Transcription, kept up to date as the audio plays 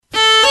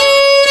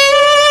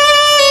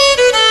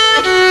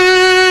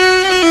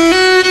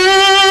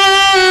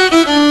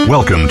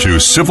Welcome to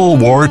Civil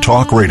War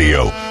Talk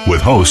Radio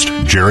with host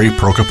Jerry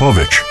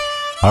Prokopowicz.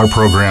 Our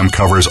program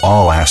covers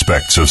all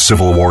aspects of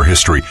Civil War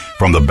history,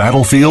 from the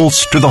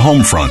battlefields to the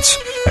home fronts,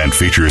 and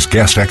features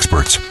guest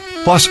experts,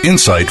 plus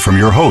insight from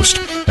your host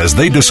as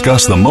they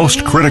discuss the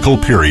most critical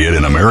period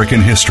in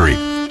American history.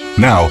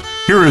 Now,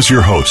 here is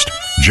your host,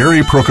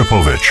 Jerry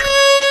Prokopowicz.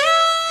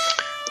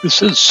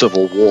 This is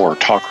Civil War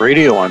Talk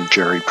Radio. I'm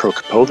Jerry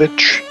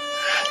Prokopowicz.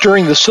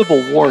 During the Civil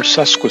War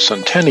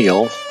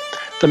sesquicentennial,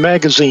 the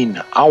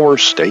magazine Our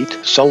State,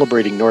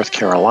 celebrating North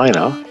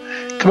Carolina,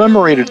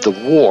 commemorated the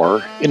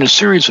war in a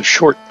series of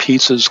short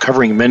pieces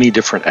covering many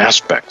different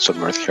aspects of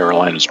North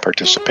Carolina's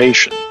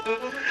participation.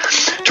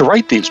 To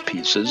write these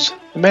pieces,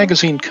 the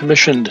magazine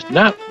commissioned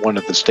not one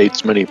of the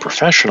state's many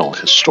professional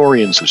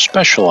historians who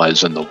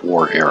specialize in the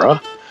war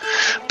era,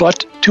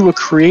 but to a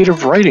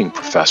creative writing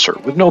professor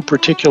with no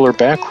particular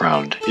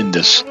background in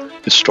this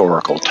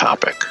historical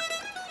topic.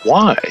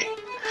 Why?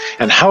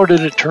 And how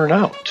did it turn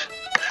out?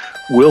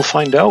 We'll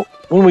find out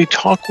when we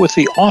talk with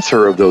the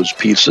author of those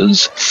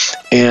pieces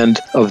and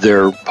of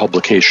their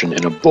publication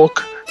in a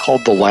book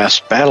called The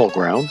Last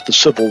Battleground, The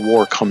Civil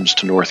War Comes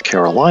to North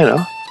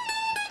Carolina,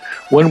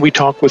 when we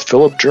talk with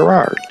Philip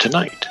Gerard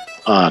tonight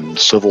on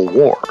Civil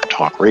War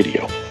Talk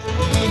Radio.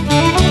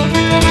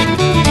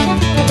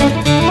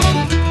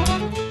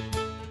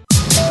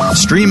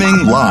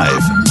 Streaming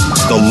live,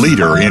 the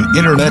leader in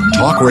Internet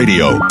Talk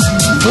Radio,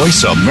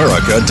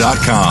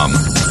 VoiceAmerica.com.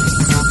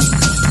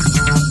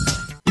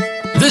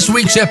 This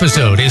week's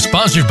episode is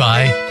sponsored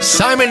by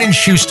Simon &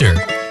 Schuster,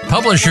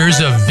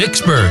 publishers of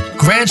Vicksburg,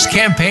 Grant's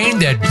Campaign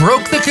That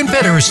Broke the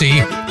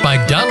Confederacy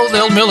by Donald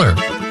L. Miller.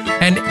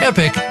 An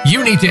epic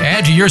you need to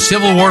add to your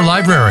Civil War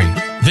library.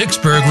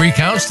 Vicksburg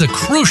recounts the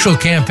crucial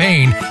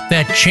campaign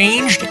that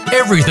changed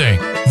everything.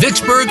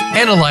 Vicksburg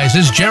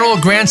analyzes General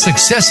Grant's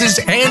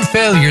successes and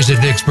failures at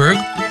Vicksburg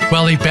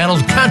while he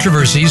battled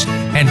controversies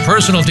and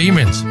personal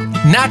demons.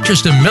 Not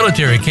just a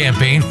military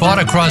campaign fought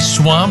across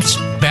swamps,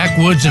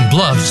 backwoods, and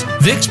bluffs,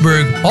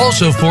 Vicksburg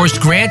also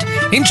forced Grant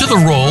into the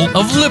role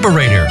of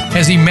liberator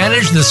as he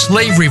managed the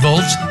slave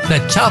revolts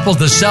that toppled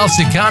the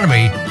South's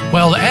economy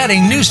while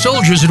adding new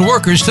soldiers and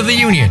workers to the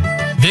Union.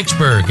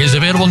 Vicksburg is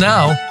available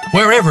now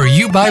wherever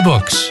you buy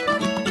books.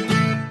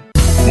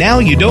 Now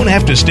you don't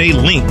have to stay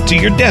linked to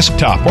your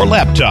desktop or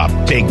laptop.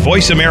 Take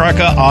Voice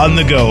America on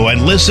the go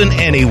and listen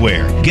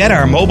anywhere. Get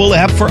our mobile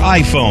app for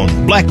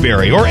iPhone,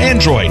 BlackBerry, or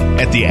Android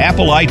at the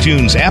Apple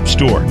iTunes App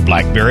Store,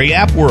 BlackBerry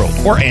App World,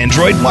 or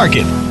Android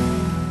Market.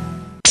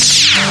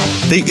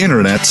 The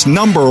Internet's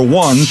number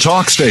one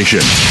talk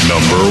station.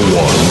 Number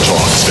one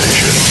talk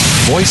station.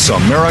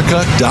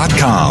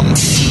 VoiceAmerica.com.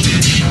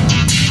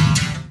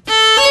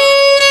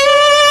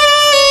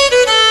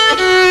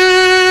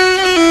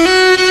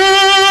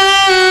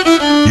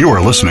 You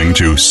are listening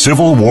to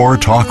Civil War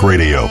Talk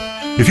Radio.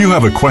 If you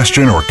have a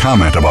question or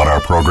comment about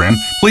our program,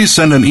 please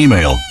send an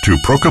email to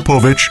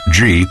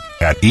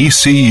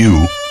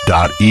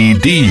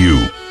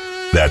prokopowiczg@ecu.edu.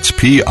 That's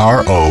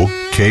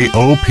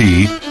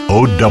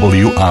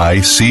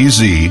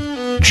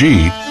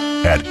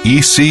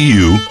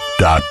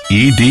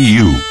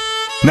PROKOPOWICZG@ecu.edu.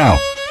 Now,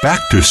 back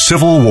to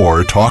Civil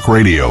War Talk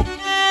Radio.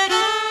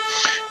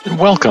 And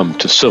welcome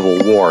to Civil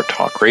War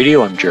Talk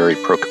Radio. I'm Jerry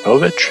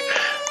Prokopowicz,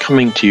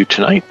 coming to you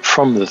tonight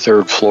from the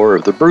third floor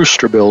of the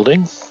Brewster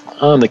Building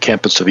on the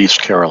campus of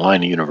East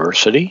Carolina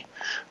University,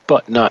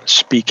 but not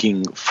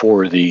speaking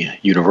for the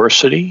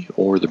university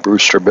or the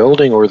Brewster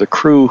Building or the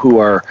crew who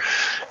are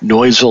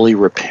noisily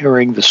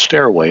repairing the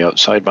stairway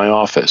outside my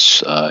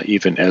office,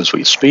 even as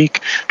we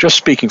speak. Just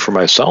speaking for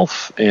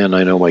myself, and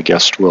I know my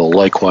guest will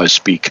likewise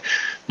speak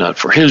not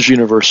for his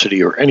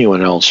university or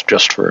anyone else,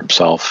 just for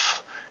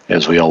himself,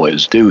 as we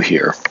always do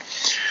here.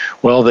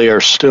 Well, they are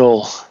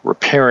still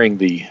repairing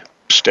the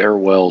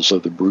stairwells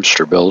of the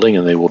Brewster Building,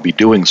 and they will be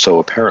doing so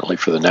apparently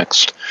for the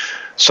next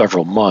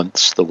several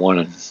months. The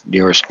one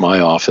nearest my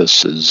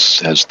office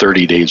has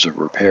 30 days of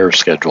repair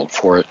scheduled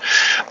for it.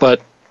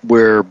 But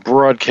we're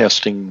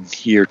broadcasting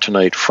here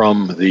tonight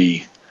from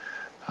the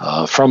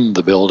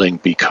building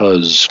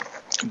because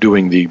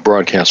doing the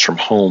broadcast from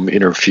home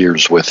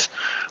interferes with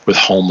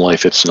home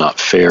life. It's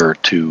not fair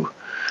to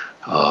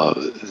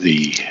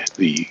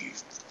the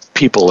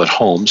people at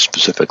home,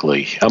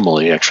 specifically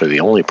Emily, actually the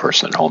only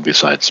person at home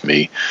besides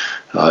me,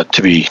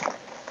 to be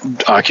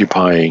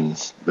occupying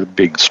a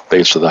big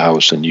space of the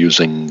house and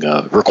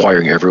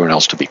requiring everyone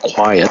else to be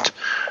quiet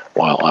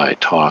while I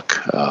talk.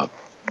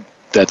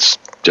 That's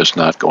just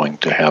not going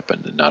to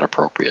happen and not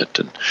appropriate.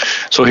 And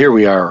so here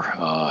we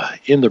are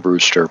in the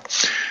Brewster,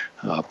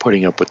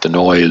 putting up with the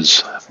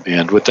noise,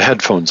 and with the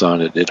headphones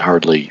on, it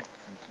hardly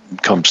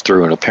comes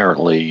through, and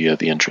apparently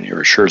the engineer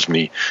assures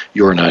me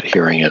you're not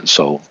hearing it,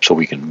 so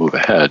we can move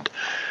ahead.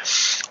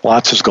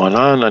 Lots has gone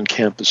on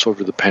campus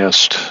over the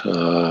past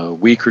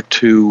week or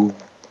two.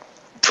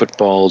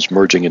 Football is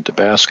merging into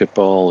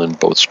basketball, and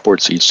both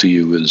sports.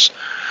 ECU is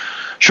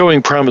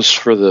showing promise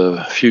for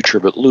the future,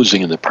 but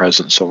losing in the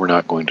present, so we're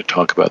not going to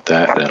talk about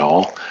that at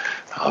all.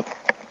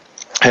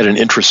 Had an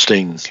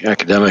interesting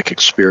academic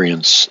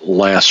experience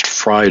last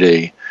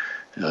Friday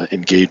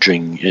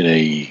engaging in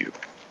a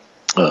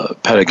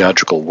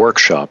pedagogical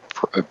workshop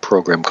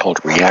program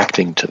called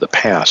Reacting to the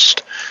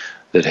Past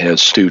that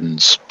has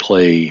students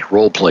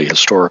role play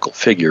historical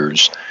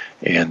figures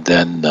and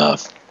then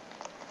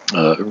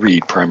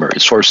read primary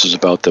sources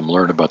about them,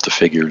 learn about the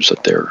figures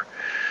that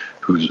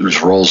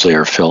whose roles they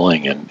are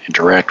filling, and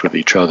interact with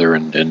each other.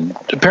 And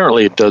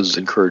apparently it does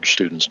encourage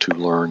students to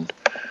learn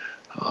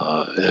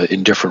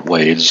in different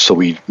ways. So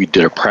we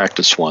did a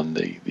practice one.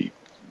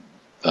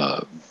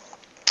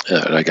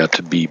 I got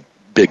to be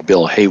Big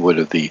Bill Haywood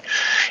of the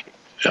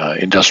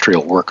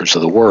Industrial Workers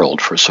of the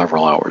World for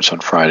several hours on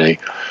Friday.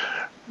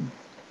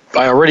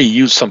 I already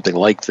used something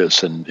like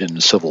this in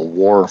the Civil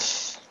War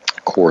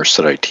course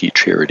that I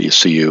teach here at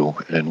ECU,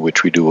 in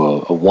which we do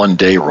a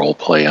one-day role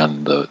play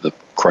on the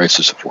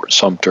crisis of Fort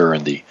Sumter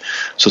and the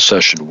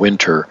secession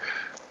winter.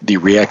 The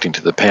Reacting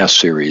to the Past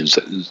series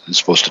is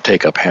supposed to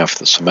take up half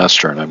the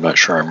semester, and I'm not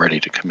sure I'm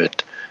ready to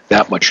commit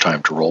that much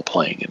time to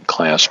role-playing in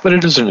class, but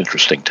it is an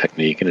interesting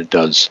technique, and it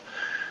does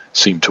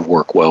seem to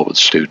work well with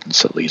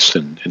students, at least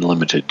in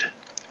limited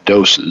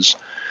doses.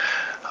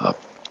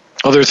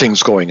 Other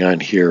things going on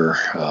here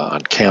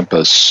on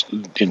campus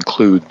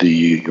include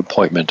the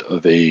appointment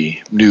of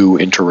a new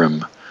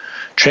interim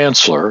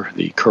chancellor.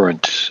 The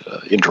current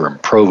interim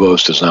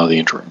provost is now the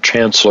interim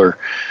chancellor,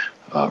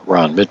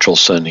 Ron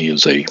Mitchelson. He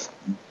is a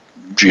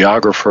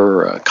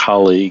geographer, a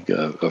colleague,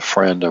 a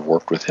friend. I've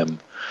worked with him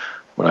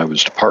when I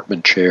was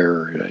department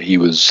chair. He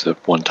was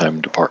at one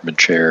time department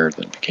chair,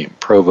 then became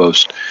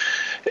provost.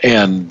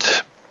 And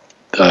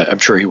I'm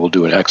sure he will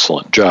do an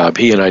excellent job.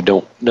 He and I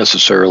don't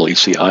necessarily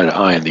see eye to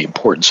eye on the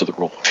importance of the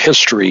role of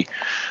history,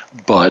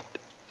 but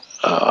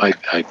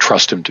I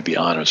trust him to be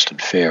honest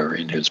and fair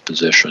in his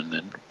position,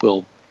 and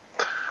will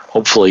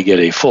hopefully get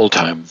a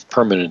full-time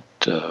permanent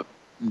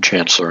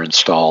chancellor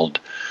installed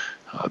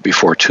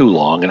before too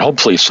long, and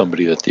hopefully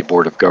somebody that the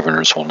Board of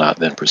Governors will not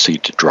then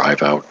proceed to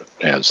drive out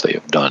as they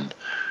have done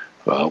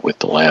with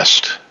the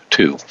last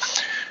two.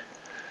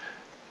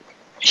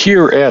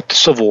 Here at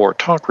Civil War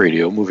Talk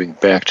Radio, moving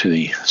back to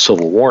the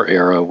Civil War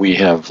era, we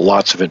have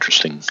lots of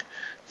interesting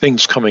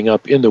things coming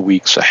up in the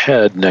weeks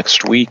ahead.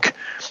 Next week,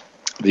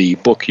 the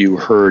book you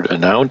heard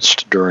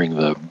announced during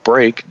the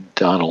break,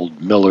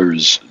 Donald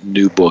Miller's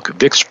new book,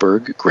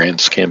 Vicksburg,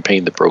 Grant's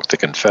Campaign That Broke the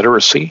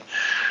Confederacy,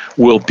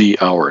 will be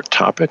our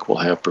topic. We'll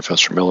have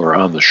Professor Miller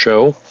on the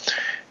show.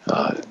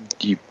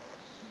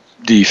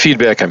 The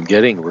feedback I'm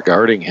getting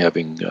regarding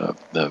having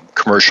the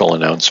commercial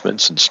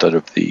announcements instead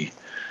of the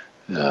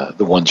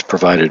ones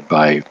provided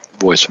by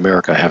Voice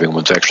America, having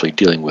ones actually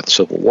dealing with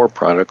Civil War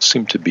products,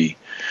 seem to be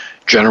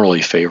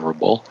generally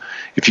favorable.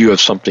 If you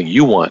have something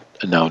you want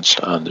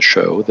announced on the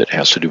show that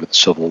has to do with the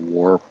Civil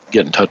War,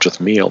 get in touch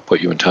with me. I'll put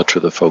you in touch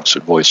with the folks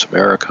at Voice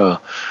America.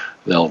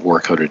 They'll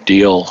work out a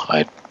deal.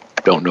 I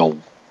don't know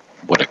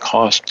what it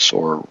costs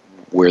or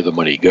where the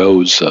money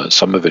goes.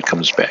 Some of it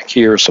comes back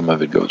here. Some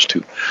of it goes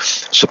to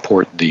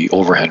support the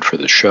overhead for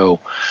the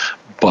show.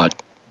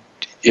 But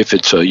if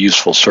it's a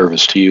useful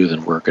service to you,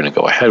 then we're going to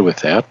go ahead with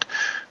that.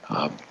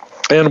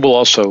 And we'll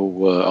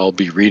also, I'll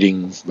be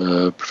reading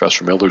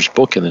Professor Miller's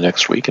book in the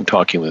next week and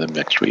talking with him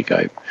next week.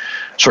 I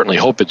certainly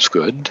hope it's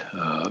good,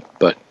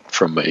 but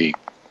from a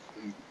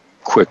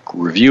quick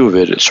review of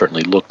it, it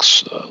certainly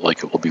looks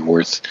like it will be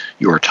worth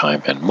your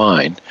time and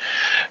mine.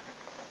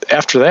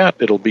 After that,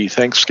 it'll be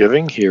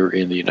Thanksgiving here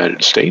in the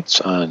United States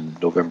on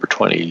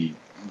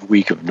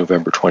week of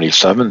November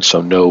 27th,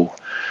 so no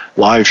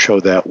live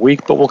show that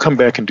week, but we'll come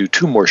back and do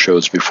two more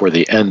shows before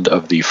the end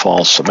of the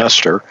fall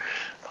semester.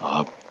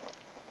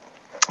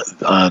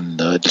 On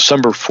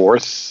December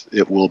 4th,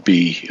 it will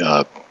be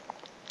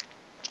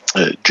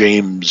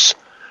James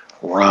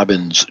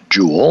Robbins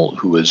Jewell,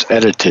 who has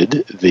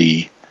edited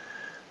the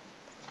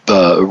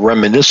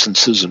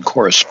reminiscences and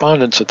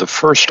correspondence of the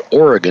 1st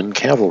Oregon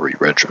Cavalry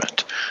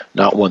Regiment,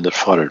 not one that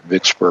fought at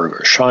Vicksburg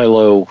or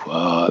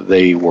Shiloh.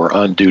 They were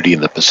on duty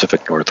in the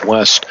Pacific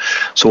Northwest,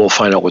 so we'll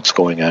find out what's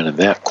going on in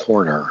that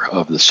corner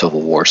of the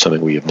Civil War,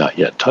 something we have not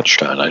yet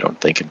touched on, I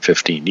don't think, in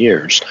 15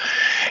 years.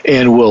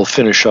 And we'll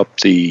finish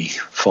up the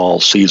fall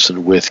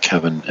season with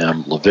Kevin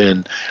M.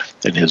 Levin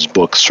and his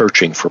book,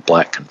 Searching for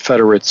Black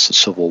Confederates, the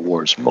Civil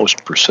War's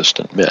Most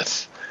Persistent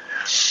Myth.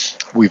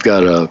 We've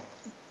got a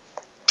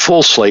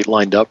full slate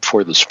lined up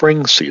for the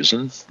spring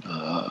season,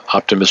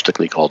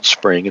 optimistically called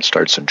Spring. It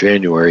starts in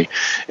January,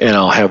 and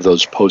I'll have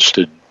those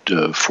posted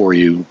for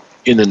you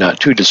in the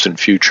not-too-distant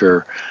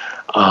future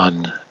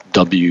on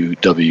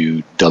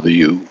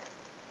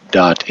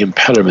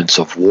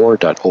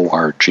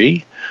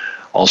www.impedimentsofwar.org,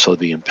 also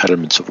the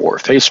Impediments of War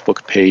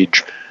Facebook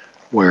page,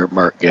 where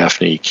Mark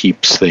Gaffney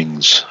keeps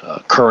things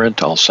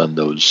current. I'll send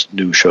those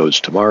new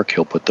shows to Mark.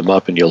 He'll put them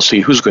up, and you'll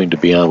see who's going to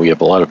be on. We have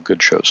a lot of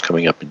good shows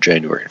coming up in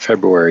January and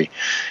February,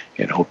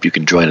 and hope you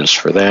can join us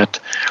for that.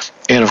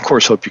 And, of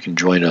course, hope you can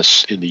join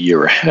us in the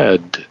year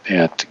ahead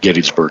at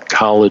Gettysburg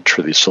College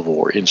for the Civil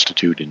War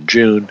Institute in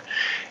June,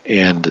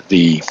 and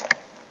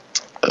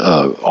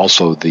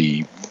also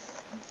the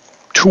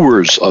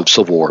tours of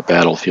Civil War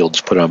battlefields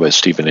put on by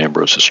Stephen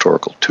Ambrose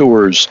Historical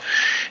Tours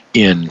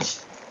in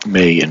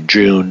May and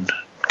June,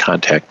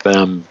 contact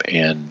them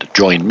and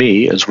join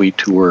me as we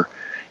tour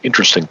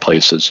interesting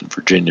places in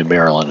Virginia,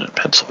 Maryland, and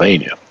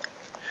Pennsylvania.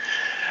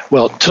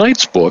 Well,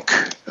 tonight's book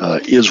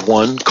is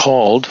one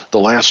called The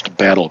Last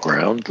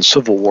Battleground, The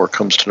Civil War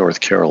Comes to North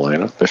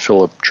Carolina by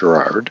Philip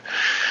Gerard.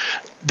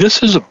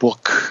 This is a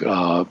book,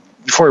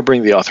 before I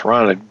bring the author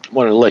on, I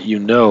want to let you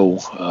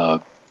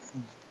know,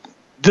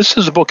 this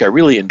is a book I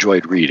really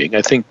enjoyed reading.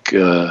 I think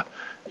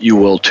you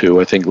will too.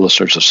 I think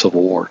listeners of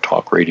Civil War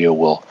Talk Radio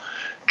will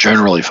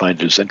generally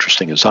find it as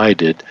interesting as I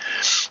did.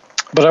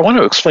 But I want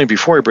to explain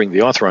before I bring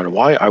the author on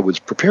why I was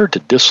prepared to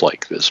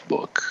dislike this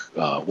book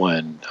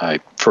when I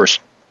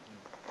first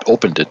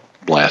opened it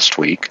last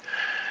week.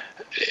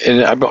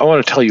 And I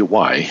want to tell you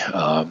why.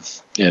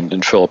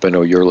 And Philip, I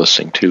know you're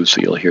listening too,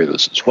 so you'll hear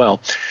this as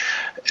well.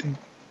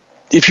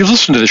 If you've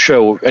listened to the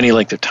show any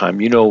length of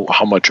time, you know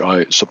how much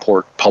I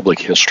support public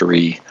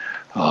history,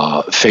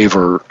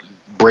 favor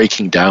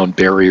breaking down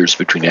barriers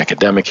between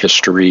academic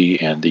history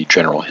and the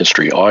general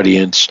history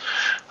audience.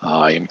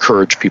 I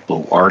encourage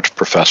people who aren't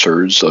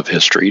professors of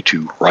history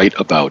to write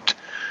about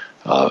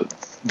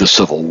the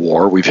Civil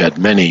War. We've had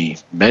many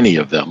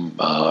of them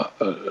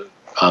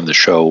on the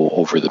show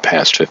over the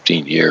past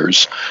 15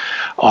 years.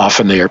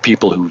 Often they are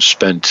people who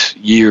spent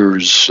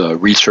years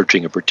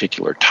researching a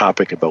particular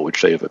topic about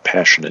which they have a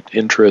passionate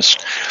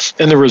interest,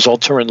 and the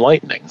results are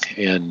enlightening,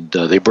 and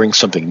they bring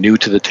something new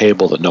to the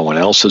table that no one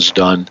else has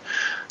done.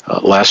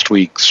 Last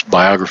week's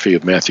biography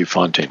of Matthew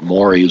Fontaine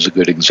Maury is a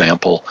good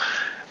example.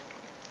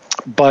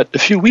 But a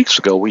few weeks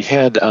ago, we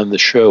had on the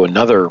show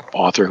another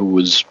author who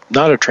was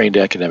not a trained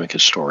academic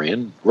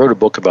historian, wrote a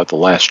book about the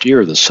last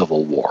year of the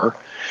Civil War.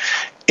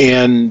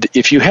 And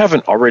if you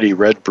haven't already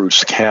read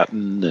Bruce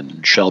Catton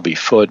and Shelby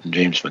Foote and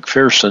James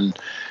McPherson,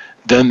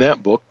 then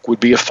that book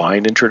would be a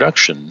fine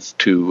introduction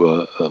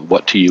to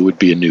what to you would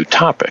be a new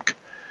topic.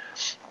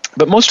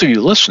 But most of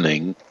you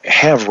listening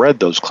have read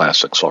those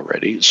classics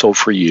already. So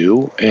for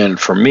you and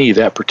for me,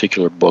 that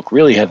particular book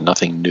really had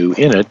nothing new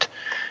in it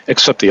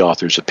except the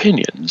author's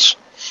opinions.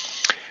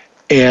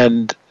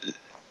 And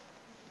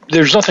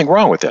there's nothing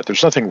wrong with that.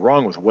 There's nothing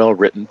wrong with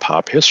well-written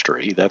pop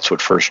history. That's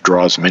what first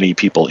draws many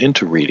people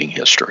into reading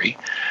history.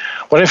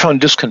 What I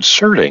found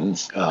disconcerting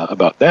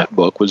about that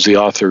book was the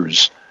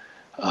author's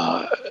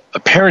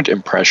apparent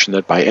impression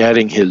that by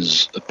adding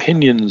his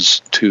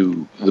opinions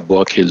to the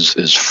book,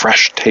 his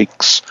fresh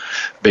takes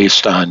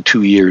based on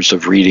 2 years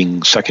of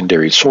reading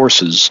secondary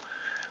sources,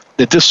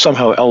 that this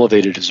somehow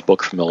elevated his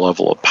book from the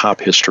level of pop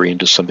history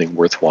into something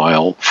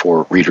worthwhile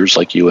for readers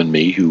like you and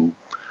me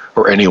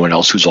or anyone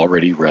else who's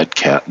already read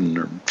Catton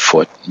or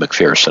Foote,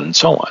 McPherson, and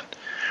so on.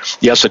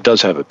 Yes, it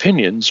does have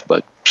opinions,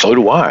 but so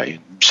do I.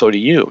 So do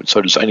you, and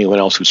so does anyone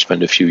else who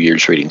spent a few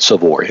years reading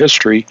Civil War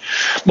history.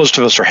 Most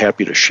of us are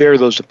happy to share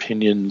those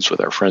opinions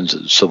with our friends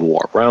at the Civil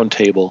War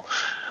Roundtable,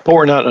 but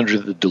we're not under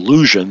the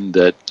delusion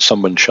that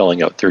someone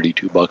shelling out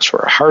 $32 for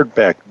a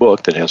hardback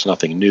book that has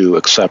nothing new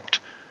except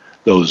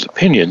those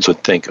opinions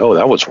would think, oh,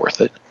 that was worth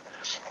it.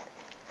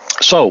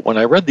 So when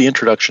I read the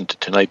introduction to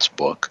tonight's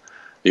book,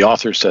 the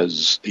author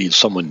says he's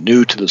someone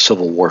new to the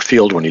Civil War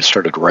field when he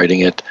started writing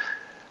it.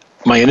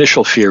 My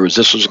initial fear was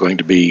this was going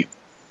to be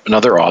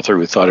another author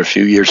who thought a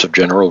few years of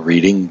general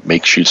reading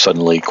makes you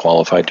suddenly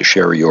qualified to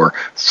share your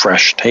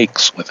fresh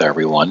takes with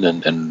everyone,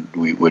 and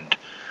we would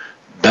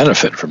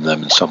benefit from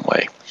them in some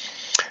way.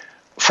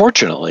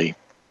 Fortunately,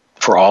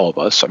 for all of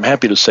us, I'm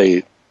happy to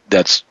say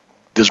this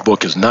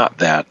book is not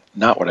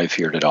what I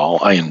feared at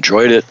all. I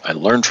enjoyed it. I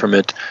learned from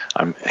it.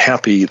 I'm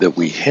happy that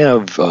we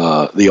have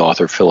the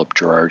author, Philip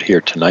Gerard,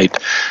 here tonight,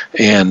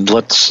 and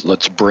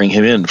let's bring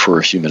him in for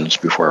a few minutes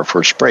before our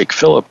first break.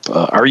 Philip,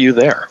 are you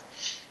there?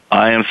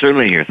 I am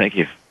certainly here. Thank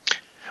you.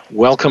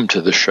 Welcome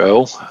to the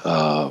show.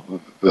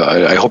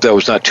 I hope that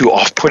was not too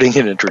off-putting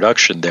an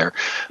introduction there.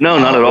 No,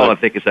 not at all. I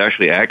think it's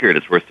actually accurate.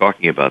 It's worth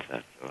talking about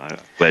that. So I'm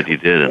glad you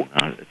did,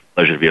 and it's a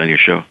pleasure to be on your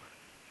show.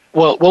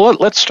 Well,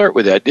 let's start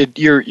with that.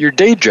 Your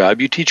day job,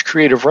 you teach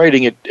creative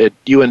writing at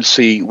UNC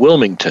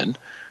Wilmington,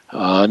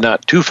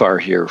 not too far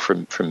here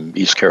from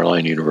East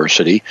Carolina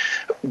University.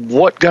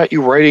 What got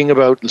you writing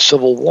about the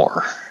Civil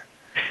War?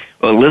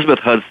 Well, Elizabeth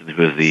Hudson,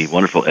 who is the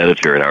wonderful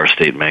editor at Our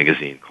State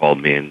magazine,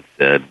 called me and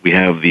said, we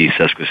have the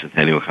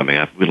sesquicentennial coming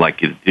up. We'd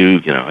like you to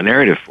do, a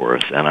narrative for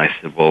us. And I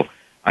said, well,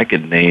 I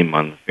could name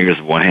on the fingers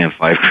of one hand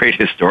 5 great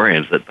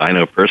historians that I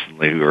know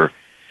personally who are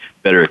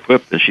better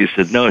equipped. And she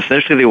said, no,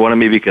 essentially they wanted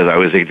me because I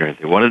was ignorant.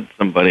 They wanted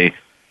somebody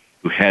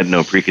who had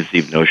no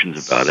preconceived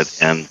notions about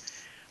it. And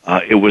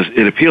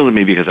it appealed to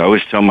me because I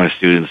always tell my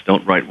students,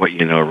 don't write what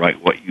you know, write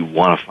what you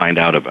want to find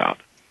out about.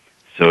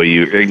 So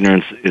your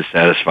ignorance is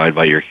satisfied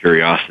by your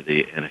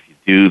curiosity, and if you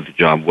do the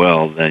job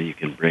well, then you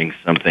can bring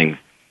something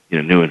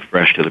new and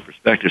fresh to the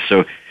perspective.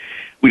 So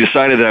we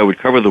decided that I would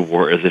cover the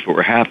war as if it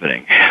were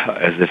happening,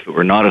 as if it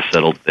were not a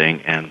settled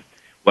thing. And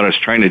what I was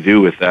trying to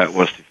do with that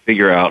was to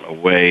figure out a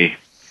way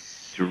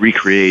to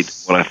recreate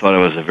what I thought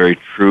was a very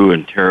true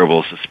and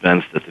terrible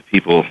suspense that the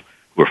people who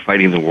were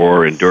fighting the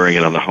war, enduring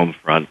it on the home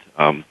front,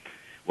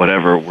 what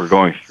whatever we're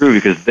going through,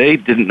 because they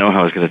didn't know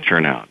how it was going to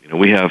turn out.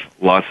 We have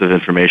lots of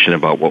information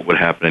about what would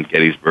happen at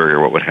Gettysburg or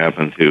what would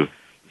happen to the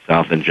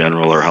South in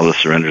general or how the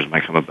surrenders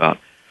might come about.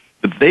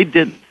 But they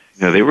didn't.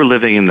 They were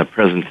living in the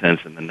present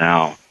tense and the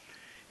now.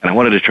 And I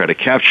wanted to try to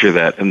capture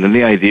that. And then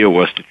the idea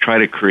was to try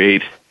to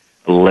create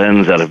a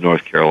lens out of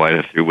North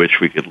Carolina through which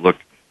we could look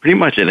pretty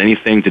much at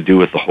anything to do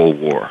with the whole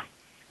war.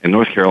 And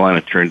North Carolina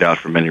turned out,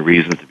 for many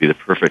reasons, to be the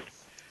perfect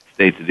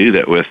state to do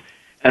that with.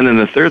 And then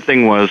the third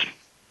thing was,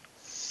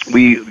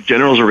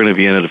 generals were going to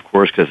be in it, of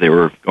course, because they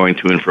were going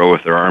to and fro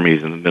with their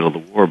armies in the middle of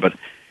the war, but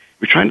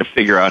we're trying to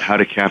figure out how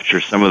to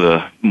capture some of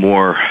the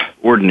more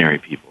ordinary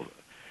people,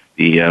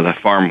 the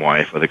farm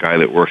wife or the guy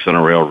that works on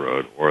a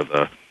railroad or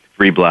the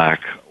free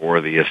black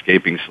or the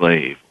escaping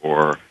slave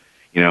or,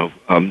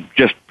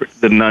 just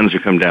the nuns who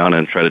come down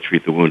and try to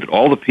treat the wounded,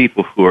 all the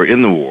people who are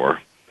in the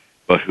war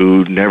but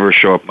who never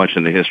show up much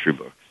in the history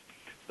books.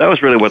 That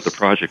was really what the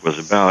project was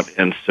about,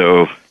 and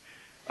so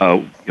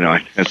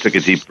I took a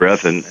deep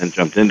breath and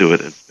jumped into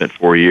it and spent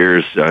 4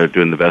 years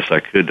doing the best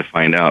I could to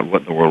find out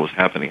what in the world was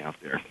happening out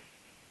there.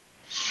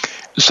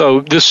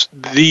 So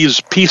these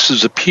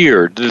pieces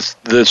appeared.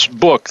 This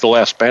book, The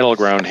Last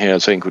Battleground,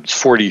 has, I think it's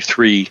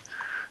 43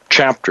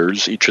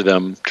 chapters, each of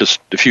them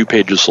just a few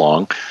pages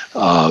long.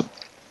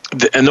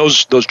 And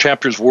those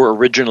chapters were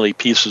originally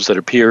pieces that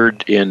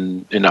appeared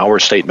in Our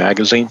State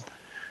magazine?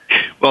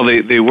 Well,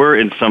 they were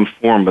in some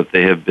form, but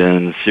they have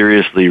been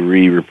seriously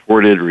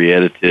re-reported,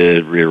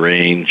 re-edited,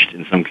 rearranged.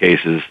 In some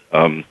cases,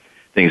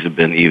 things have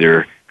been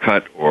either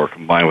cut or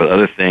combined with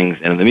other things.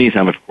 And in the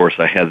meantime, of course,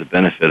 I had the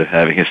benefit of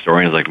having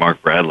historians like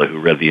Mark Bradley, who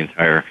read the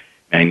entire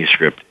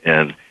manuscript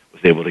and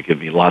was able to give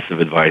me lots of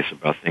advice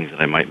about things that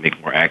I might make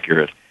more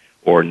accurate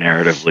or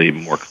narratively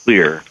more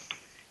clear.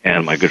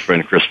 And my good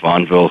friend Chris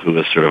Vonville, who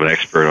was sort of an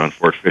expert on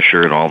Fort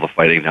Fisher and all the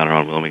fighting down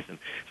around Wilmington.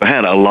 So I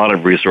had a lot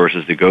of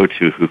resources to go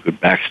to who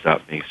could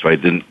backstop me, so I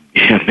didn't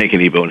make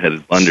any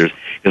boneheaded blunders,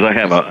 because I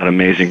have an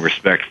amazing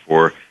respect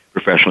for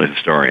professional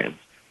historians.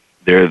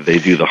 They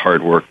do the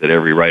hard work that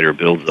every writer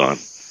builds on.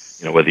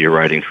 Whether you're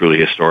writing truly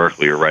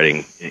historically or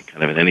writing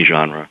kind of in any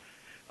genre,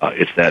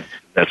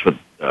 that's what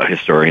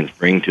historians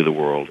bring to the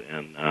world,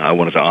 and I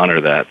wanted to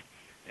honor that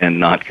and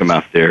not come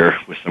out there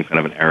with some kind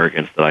of an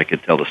arrogance that I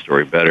could tell the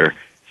story better.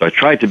 So I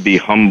tried to be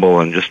humble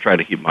and just try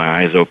to keep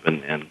my eyes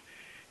open and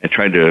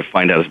tried to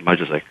find out as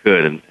much as I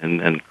could and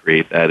then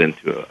create that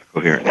into a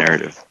coherent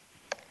narrative.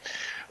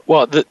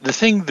 Well, the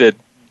thing that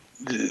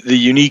the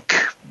unique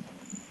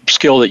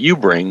skill that you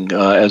bring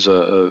as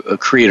a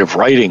creative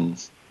writing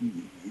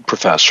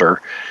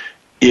professor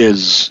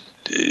is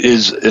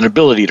an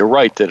ability to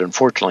write that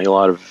unfortunately a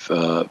lot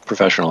of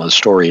professional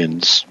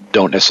historians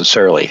don't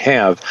necessarily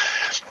have.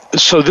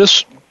 So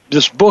this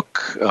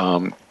book,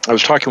 I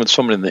was talking with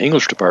someone in the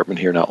English department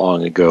here not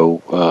long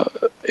ago,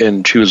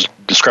 and she was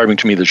describing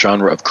to me the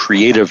genre of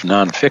creative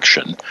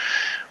nonfiction,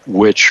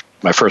 which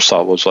my first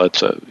thought was, well,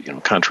 that's a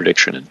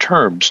contradiction in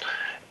terms.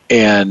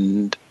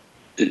 And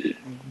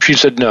she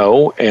said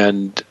no,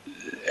 and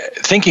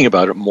thinking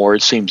about it more,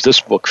 it seems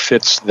this book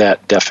fits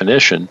that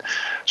definition.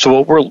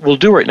 So what we'll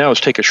do right now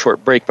is take a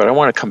short break, but I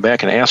want to come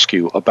back and ask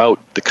you about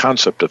the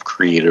concept of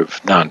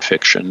creative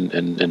nonfiction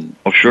and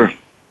oh, sure.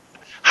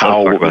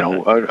 How,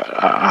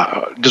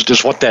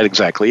 just what that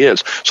exactly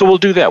is. So we'll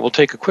do that. We'll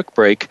take a quick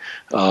break.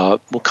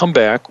 We'll come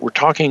back. We're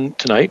talking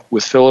tonight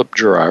with Philip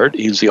Gerard.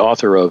 He's the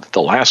author of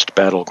The Last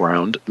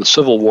Battleground, The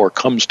Civil War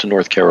Comes to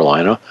North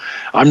Carolina.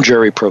 I'm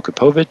Jerry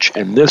Prokopowicz,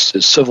 and this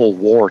is Civil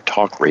War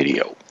Talk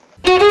Radio.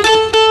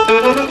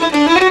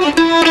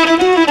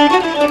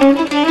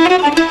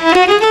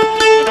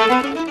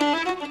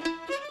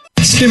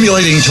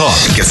 Stimulating talk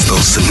gets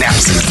those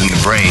synapses in the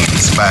brain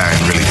firing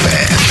really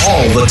fast.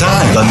 All the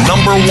time. The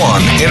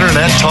 #1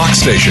 internet talk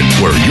station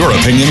where your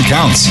opinion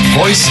counts.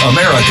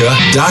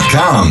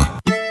 VoiceAmerica.com.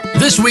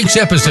 This week's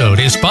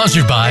episode is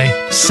sponsored by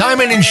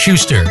Simon &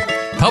 Schuster,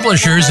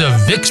 publishers of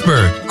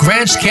Vicksburg,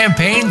 Grant's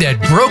Campaign That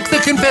Broke the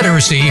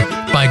Confederacy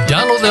by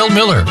Donald L.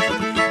 Miller.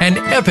 An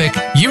epic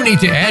you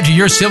need to add to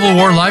your Civil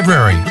War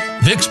library.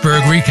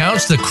 Vicksburg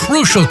recounts the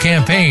crucial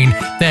campaign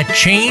that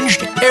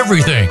changed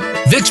everything.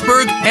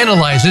 Vicksburg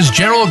analyzes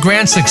General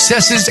Grant's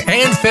successes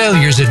and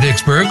failures at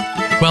Vicksburg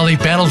while he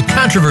battled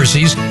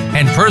controversies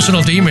and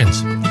personal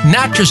demons.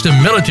 Not just a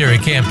military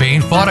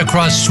campaign fought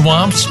across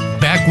swamps,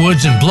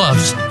 backwoods, and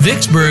bluffs,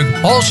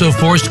 Vicksburg also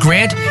forced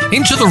Grant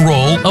into the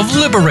role of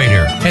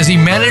liberator as he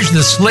managed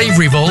the slave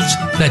revolts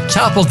that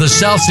toppled the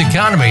South's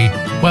economy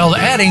while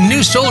adding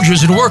new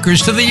soldiers and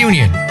workers to the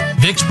Union.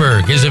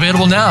 Vicksburg is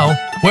available now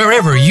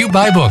wherever you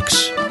buy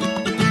books.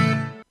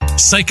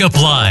 Psych Up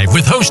Live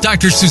with host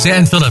Dr.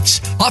 Suzanne Phillips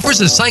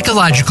offers a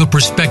psychological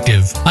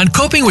perspective on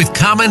coping with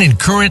common and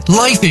current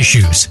life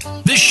issues.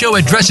 This show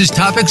addresses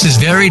topics as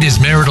varied as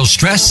marital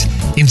stress,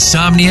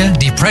 insomnia,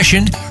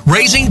 depression,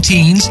 raising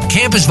teens,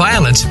 campus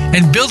violence,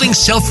 and building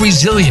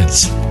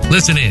self-resilience.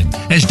 Listen in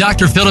as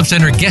Dr. Phillips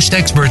and her guest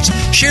experts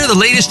share the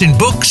latest in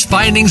books,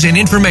 findings, and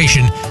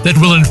information that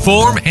will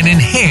inform and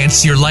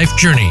enhance your life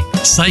journey.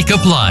 Psych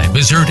Up Live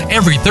is heard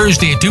every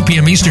Thursday at 2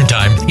 p.m. Eastern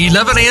Time,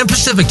 11 a.m.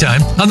 Pacific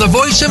Time on the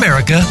Voice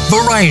America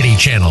Variety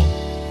Channel.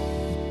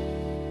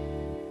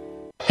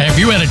 Have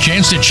you had a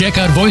chance to check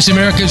out Voice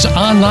America's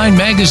online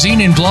magazine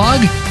and blog?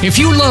 If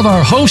you love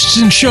our hosts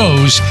and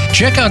shows,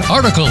 check out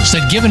articles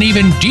that give an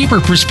even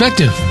deeper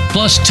perspective,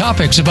 plus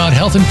topics about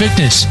health and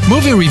fitness,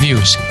 movie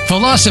reviews,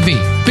 philosophy,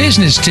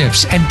 business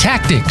tips and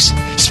tactics,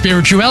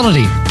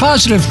 spirituality,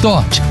 positive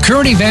thought,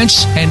 current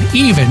events, and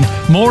even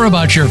more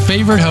about your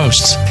favorite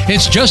hosts.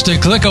 It's just a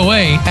click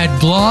away at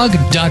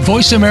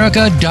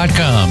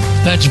blog.voiceamerica.com.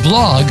 That's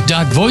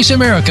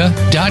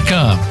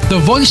blog.voiceamerica.com. The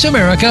Voice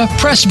America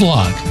Press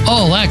Blog.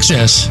 All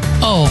access,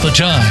 all the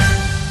time.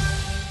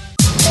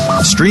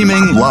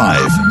 Streaming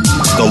live.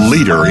 The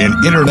leader in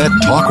Internet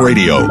talk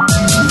radio.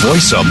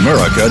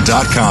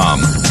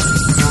 VoiceAmerica.com.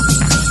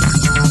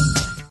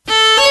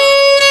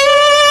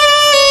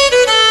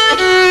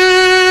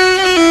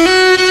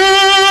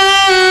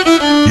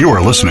 You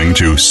are listening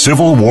to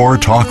Civil War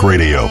Talk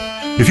Radio.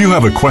 If you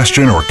have a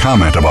question or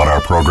comment about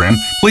our program,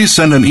 please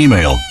send an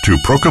email to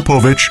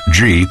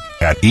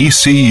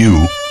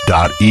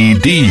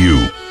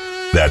prokopovic@ecu.edu.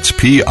 That's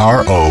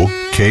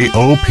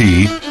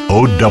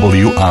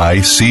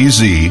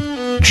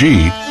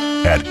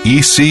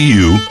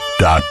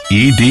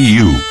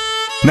PROKOPOWICZ@ecu.edu.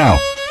 Now,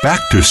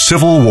 back to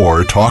Civil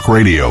War Talk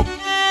Radio.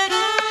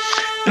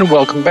 And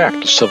welcome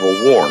back to Civil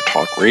War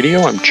Talk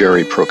Radio. I'm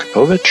Jerry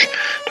Prokopowicz,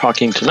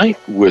 talking tonight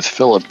with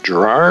Philip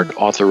Gerard,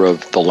 author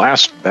of The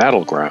Last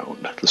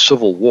Battleground, The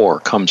Civil War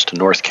Comes to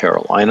North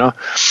Carolina.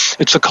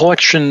 It's a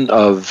collection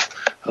of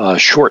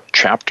short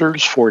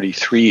chapters,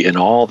 43 in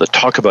all, that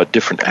talk about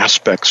different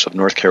aspects of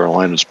North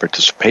Carolina's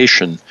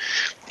participation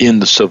in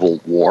the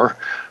Civil War,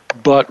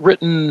 but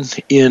written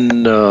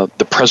in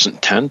the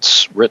present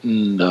tense,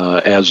 written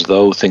as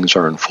though things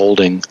are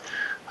unfolding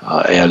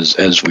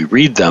as we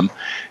read them.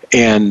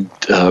 And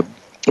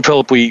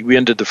Philip, we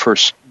ended the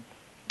first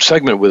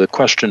segment with a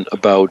question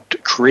about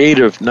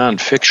creative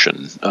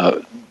nonfiction.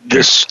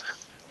 This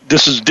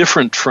is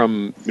different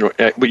from,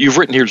 what you've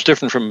written here is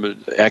different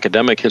from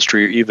academic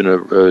history or even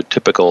a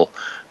typical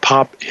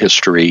pop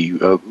history.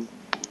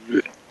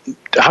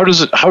 How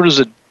does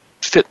it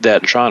fit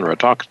that genre?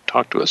 Talk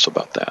to us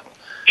about that.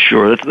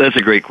 Sure, that's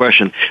a great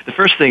question. The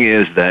first thing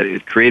is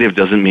that creative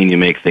doesn't mean you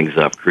make things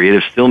up.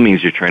 Creative still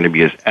means you're trying to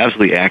be as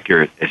absolutely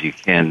accurate as you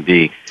can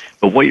be.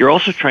 But what you're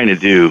also trying to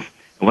do,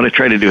 and what I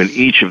tried to do in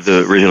each of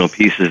the original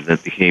pieces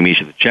that became each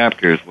of the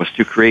chapters, was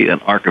to create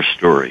an arc of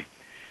story.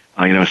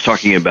 I was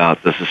talking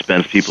about the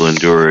suspense people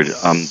endured.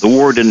 The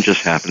war didn't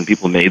just happen.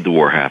 People made the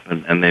war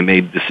happen, and they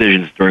made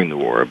decisions during the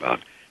war about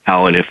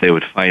how and if they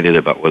would fight it,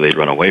 about whether they'd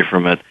run away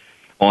from it,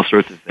 all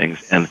sorts of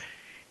things. And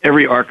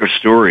every arc of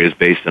story is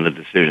based on a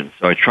decision.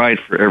 So I tried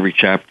for every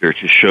chapter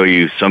to show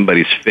you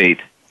somebody's fate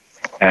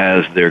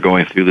as they're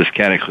going through this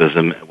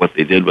cataclysm, what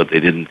they did, what they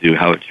didn't do,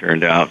 how it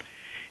turned out,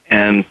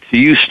 and to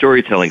use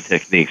storytelling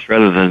techniques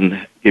rather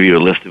than give you a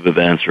list of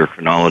events or a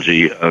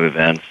chronology of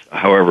events,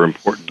 however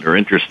important or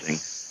interesting.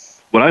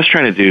 What I was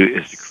trying to do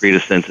is to create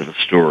a sense of a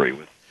story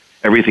with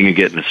everything you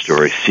get in a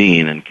story,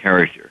 scene and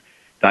character,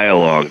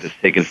 dialogue that's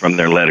taken from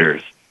their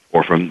letters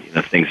or from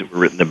things that were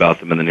written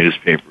about them in the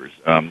newspapers.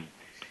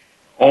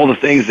 All the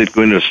things that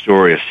go into a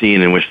story, a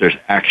scene in which there's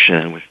action,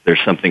 in which there's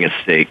something at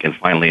stake, and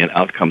finally an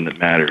outcome that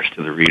matters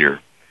to the reader.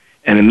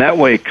 And in that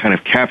way, kind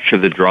of capture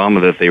the drama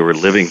that they were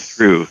living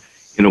through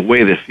in a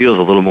way that feels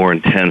a little more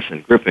intense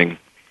and gripping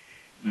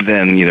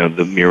than,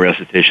 the mere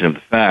recitation of the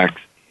facts.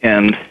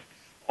 And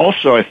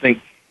also, I think,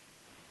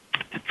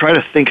 to try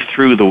to think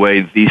through the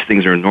way these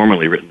things are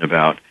normally written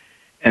about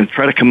and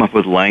try to come up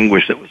with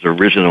language that was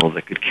original,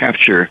 that could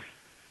capture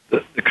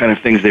the kind of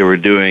things they were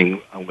doing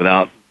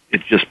without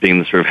it just being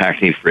the sort of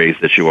hackneyed phrase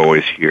that you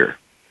always hear,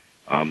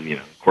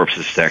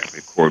 corpses stacked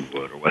like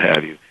cordwood or what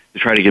have you, to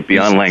try to get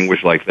beyond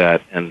language like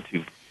that and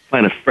to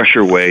find a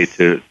fresher way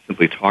to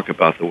simply talk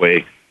about the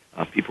way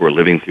people were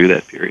living through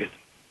that period.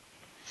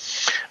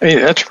 I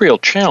mean, that's a real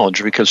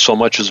challenge because so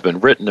much has been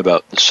written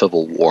about the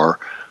Civil War.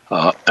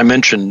 I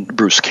mentioned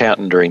Bruce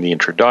Catton during the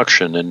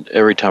introduction, and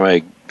every time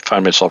I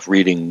find myself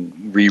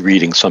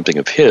rereading something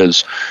of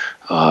his,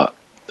 I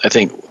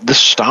think this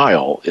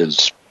style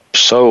is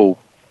so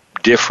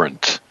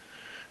different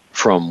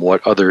from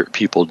what other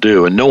people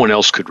do, and no one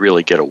else could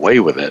really get away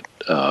with it.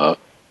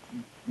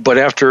 But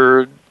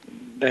after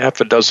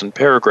half a dozen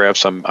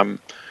paragraphs,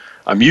 I'm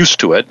used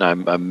to it,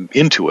 and I'm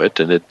into it,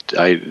 and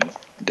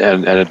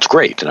it's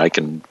great, and I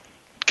can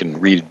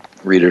read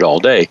it all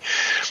day.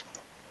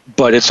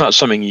 But it's not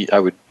something I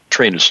would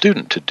train a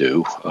student to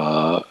do,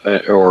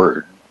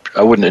 or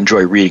I wouldn't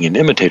enjoy reading an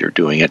imitator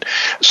doing it.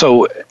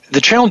 So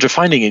the challenge of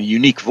finding a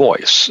unique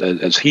voice,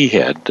 as he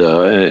had,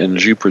 and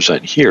as you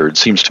present here, it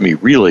seems to me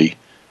really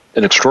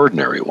an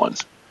extraordinary one.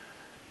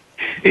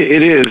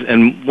 It is,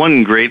 and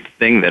one great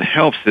thing that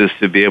helps is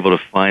to be able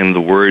to find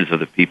the words of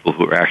the people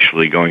who are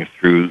actually going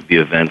through the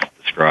events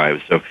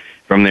described. So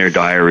from their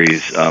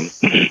diaries,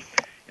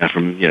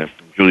 from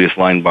Julius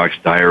Leinbach's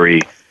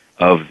diary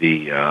of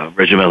the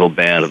regimental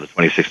band of the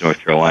 26th North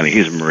Carolina.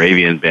 He's a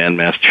Moravian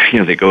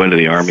bandmaster. They go into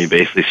the army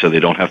basically so they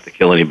don't have to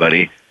kill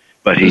anybody.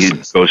 But he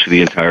goes through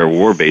the entire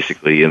war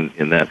basically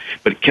in that.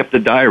 But kept the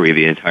diary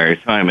the entire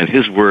time, and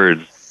his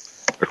words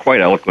are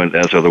quite eloquent,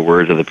 as are the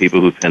words of the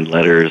people who penned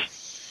letters.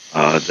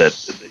 That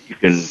you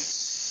can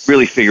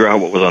really figure out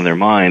what was on their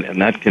mind,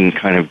 and that can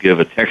kind of give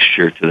a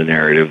texture to the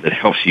narrative that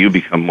helps you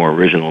become more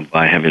original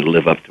by having to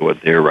live up to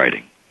what they're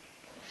writing.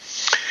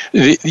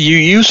 You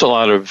use a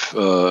lot of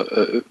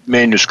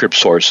manuscript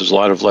sources, a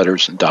lot of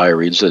letters and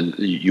diaries.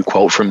 You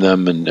quote from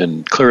them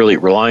and clearly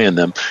rely on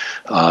them.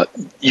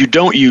 You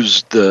don't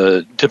use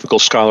the typical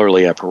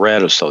scholarly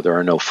apparatus, though. There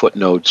are no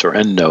footnotes or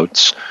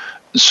endnotes.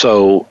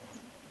 So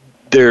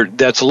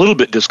that's a little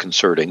bit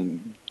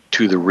disconcerting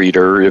to the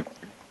reader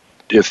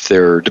if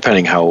they're,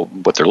 depending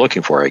what they're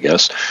looking for, I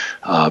guess.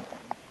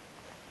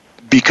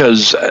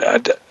 Because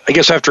I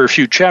guess after a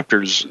few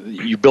chapters,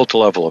 you built a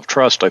level of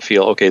trust. I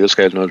feel, okay, this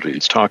guy knows what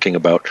he's talking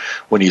about.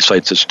 When he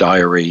cites his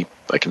diary,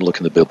 I can look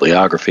in the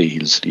bibliography.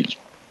 He's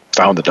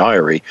found the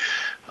diary.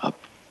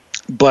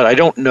 But I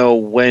don't know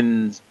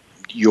when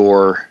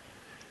you're,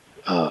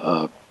 if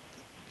I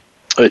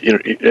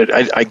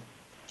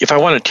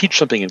want to teach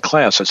something in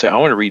class, I say, I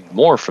want to read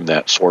more from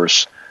that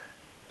source.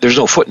 There's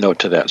no footnote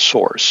to that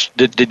source.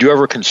 Did you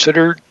ever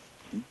consider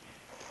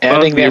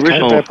adding that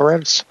kind of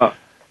apparatus?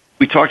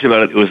 We talked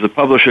about it. It was the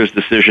publisher's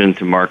decision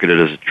to market it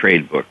as a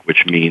trade book,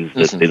 which means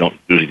that they don't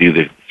usually do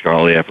the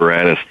scholarly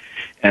apparatus.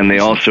 And they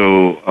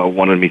also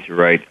wanted me to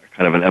write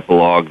kind of an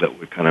epilogue that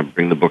would kind of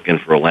bring the book in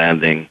for a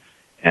landing.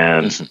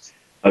 And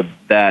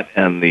that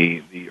and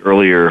the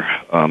earlier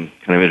kind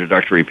of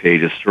introductory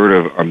pages sort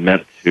of are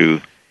meant to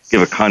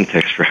give a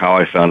context for how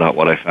I found out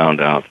what I found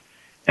out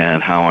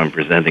and how I'm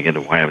presenting it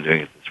and why I'm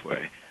doing it this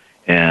way.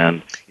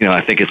 And,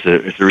 I think it's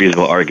a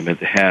reasonable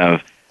argument to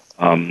have.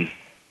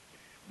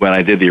 When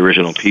I did the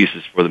original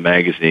pieces for the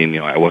magazine,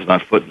 I was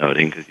not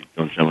footnoting because you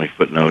don't generally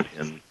footnote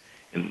in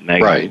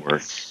magazine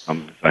work. So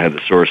I had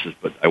the sources,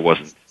 but I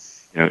wasn't,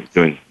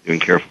 doing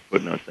careful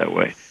footnotes that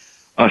way.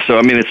 So,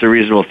 it's a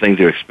reasonable thing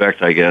to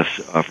expect, I guess,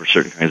 for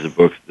certain kinds of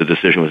books. The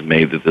decision was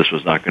made that this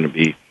was not going to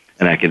be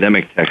an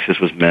academic text. This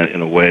was meant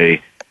in a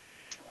way,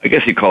 I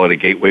guess you'd call it a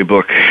gateway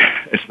book.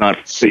 It's not,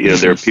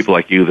 there are people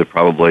like you that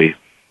probably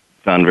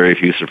found very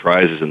few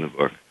surprises in the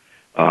book.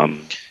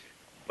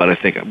 But I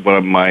think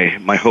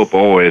my hope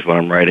always when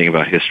I'm writing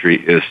about history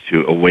is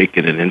to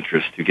awaken an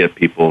interest, to get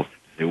people to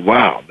say,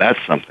 wow, that's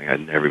something I'd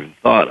never even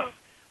thought of.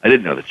 I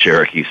didn't know the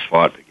Cherokees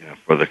fought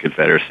for the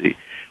Confederacy,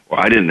 or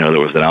I didn't know there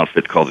was an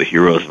outfit called the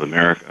Heroes of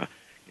America,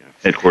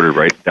 headquartered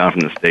right down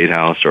from the State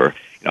House, or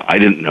I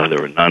didn't know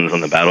there were nuns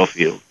on the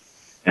battlefield.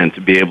 And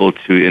to be able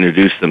to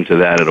introduce them to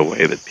that in a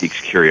way that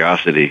piques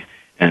curiosity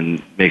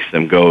and makes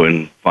them go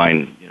and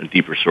find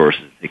deeper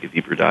sources, take a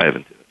deeper dive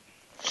into it.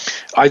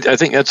 I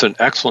think that's an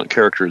excellent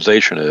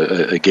characterization,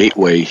 a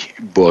gateway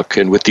book,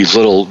 and with these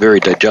little, very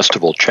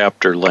digestible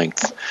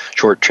chapter-length,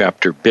 short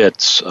chapter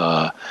bits,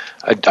 I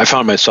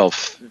found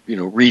myself,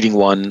 reading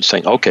one,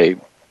 saying, okay,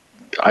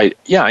 I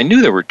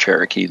knew there were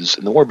Cherokees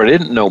in the war, but I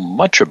didn't know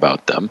much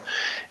about them,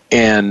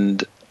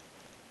 and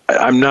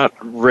I'm not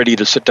ready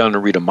to sit down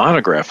and read a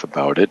monograph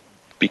about it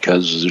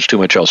because there's too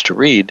much else to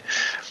read.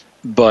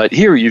 But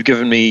here you've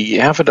given me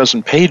half a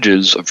dozen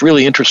pages of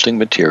really interesting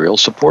material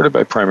supported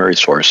by primary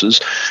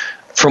sources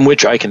from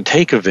which I can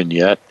take a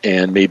vignette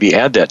and maybe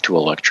add that to a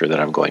lecture that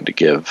I'm going to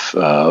give,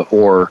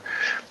 or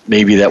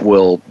maybe that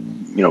will,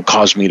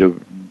 cause me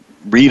to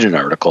read an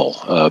article.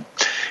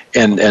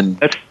 And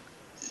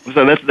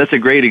that's a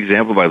great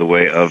example, by the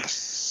way, of.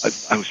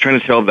 I was trying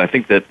to tell. I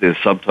think that the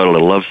subtitle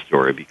 "A Love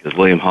Story" because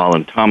William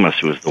Holland Thomas,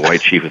 who was the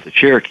white chief of the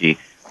Cherokee,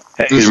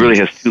 he really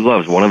has two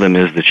loves. One of them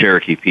is the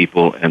Cherokee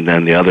people, and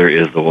then the other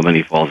is the woman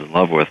he falls in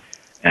love with.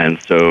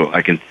 And so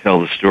I can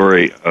tell the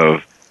story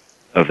of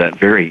that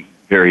very,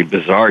 very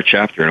bizarre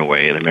chapter in a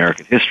way in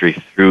American history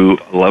through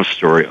a love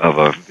story of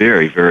a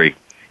very, very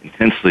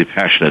intensely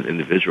passionate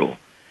individual.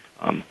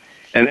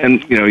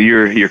 And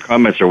your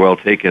comments are well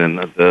taken,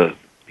 and the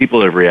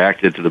people have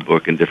reacted to the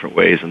book in different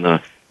ways, and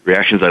the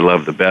reactions I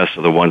love the best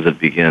are the ones that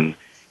begin,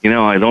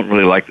 I don't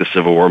really like the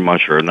Civil War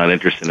much, or I'm not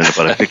interested in it,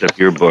 but I picked up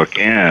your book,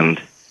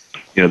 and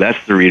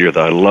that's the reader that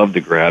I love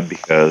to grab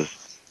because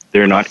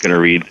they're not going to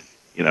read,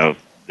 they're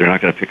not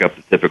going to pick up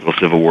the typical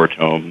Civil War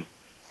tome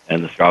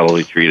and the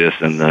scholarly treatise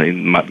and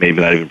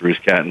maybe not even Bruce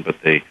Catton,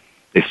 but they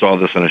saw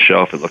this on a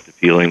shelf, it looked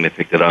appealing, they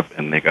picked it up,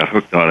 and they got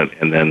hooked on it,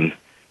 and then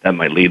that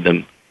might lead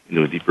them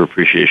into a deeper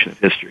appreciation of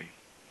history.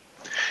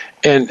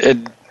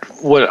 And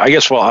what I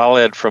guess I'll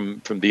add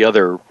from the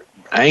other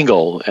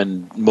angle,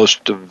 and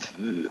most of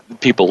the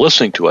people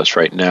listening to us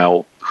right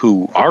now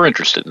who are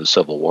interested in the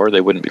Civil War,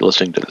 they wouldn't be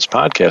listening to this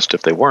podcast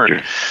if they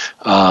weren't.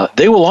 Sure.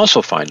 They will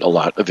also find a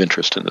lot of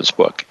interest in this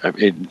book. I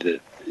mean,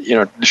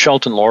 the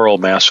Shelton Laurel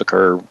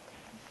massacre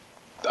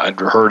I'd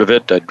heard of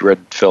it. I'd read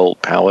Phil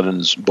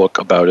Paladin's book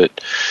about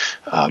it.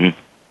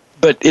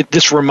 But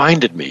this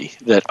reminded me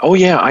that, oh,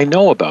 yeah, I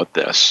know about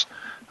this.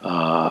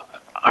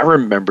 I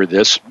remember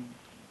this.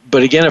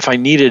 But again, if I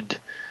needed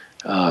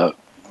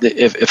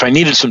if I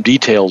needed some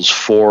details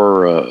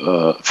for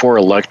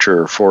a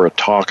lecture, for a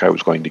talk I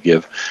was going to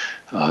give,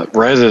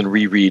 rather than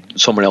reread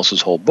someone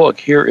else's whole book,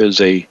 here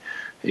is a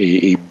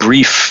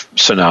brief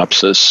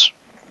synopsis,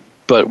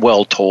 but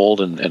well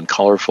told and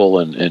colorful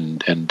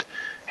and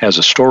has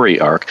a story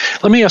arc.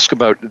 Let me ask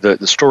about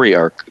the story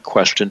arc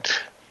question.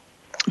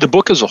 The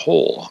book as a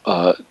whole,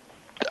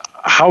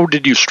 how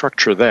did you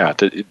structure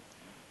that?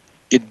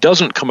 It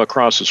doesn't come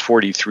across as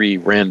 43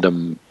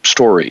 random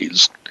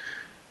stories.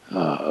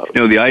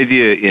 The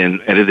idea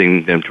in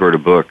editing them toward a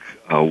book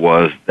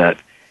was that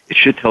it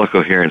should tell a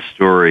coherent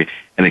story,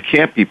 and it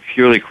can't be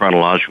purely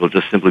chronological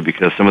just simply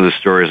because some of the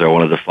stories I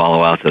wanted to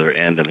follow out to their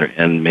end, and their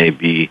end may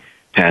be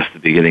past the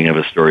beginning of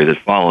a story that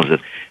follows it.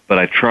 But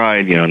I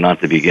tried,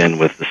 not to begin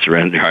with the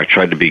surrender. I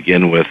tried to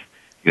begin with,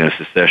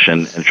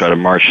 secession and try to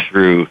march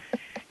through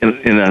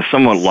in a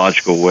somewhat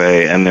logical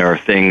way, and there are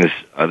things,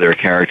 there are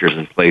characters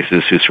and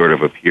places who sort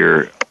of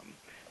appear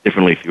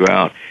differently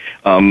throughout.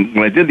 When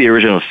I did the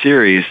original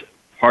series,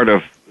 part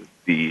of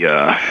the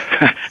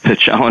the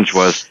challenge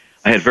was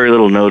I had very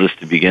little notice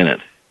to begin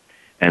it.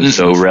 And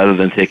so rather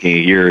than taking a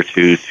year or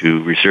two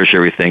to research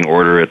everything,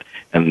 order it,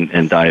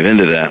 and dive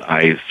into that,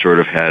 I sort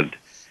of had,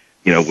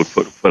 would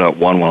put out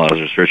one while I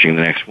was researching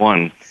the next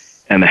one.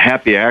 And the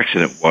happy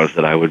accident was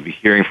that I would be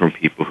hearing from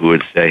people who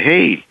would say,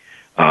 hey,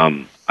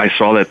 I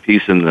saw that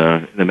piece in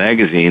the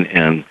magazine,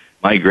 and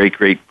my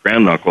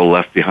great-great-granduncle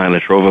left behind a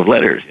trove of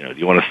letters. Do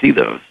you want to see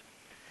those?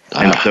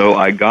 And so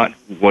I got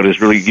what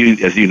is really,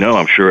 as you know,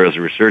 I'm sure as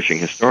a researching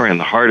historian,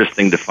 the hardest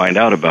thing to find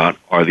out about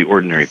are the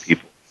ordinary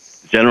people.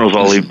 The generals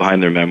all leave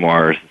behind their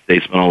memoirs, the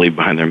statesmen all leave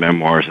behind their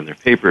memoirs and their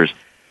papers,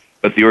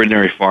 but the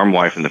ordinary farm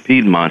wife in the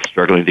Piedmont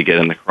struggling to get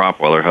in the crop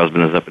while her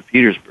husband is up at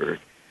Petersburg,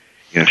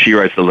 she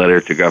writes a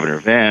letter to Governor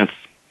Vance,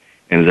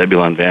 and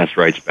Zebulon Vance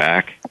writes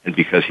back, and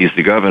because he's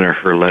the governor,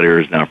 her letter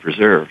is now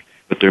preserved.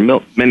 But there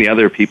are many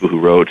other people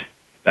who wrote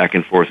back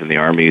and forth in the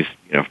armies,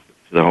 to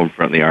the home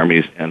front in the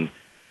armies, and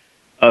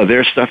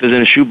their stuff is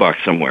in a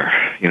shoebox somewhere.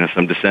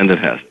 Some descendant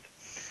has it.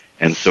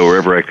 And so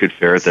wherever I could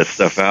ferret that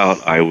stuff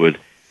out, I would,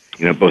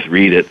 both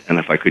read it, and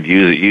if I could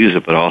use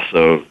it, but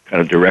also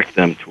kind of direct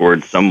them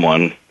towards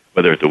someone,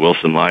 whether at the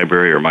Wilson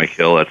Library or Mike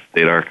Hill at the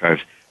State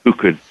Archives, who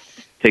could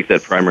take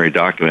that primary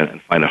document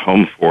and find a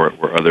home for it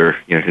where other,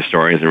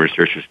 historians and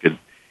researchers could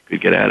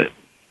get at it.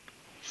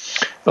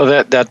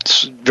 Well,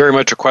 that's very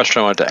much a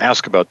question I wanted to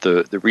ask about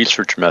the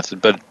research method,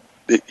 but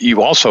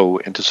you also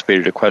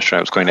anticipated a question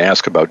I was going to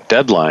ask about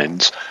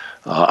deadlines.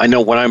 I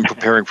know when I'm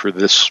preparing for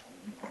this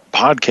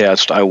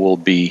podcast, I will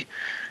be,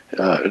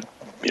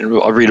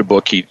 I'll read a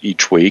book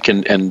each week,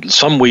 and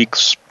some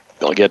weeks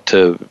I'll get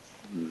to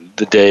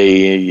the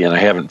day and I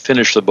haven't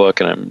finished the book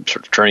and I'm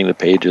sort of turning the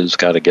pages,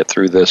 got to get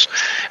through this.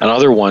 And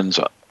other ones,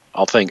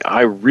 I'll think,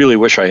 I really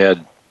wish I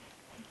had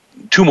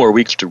 2 more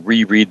weeks to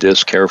reread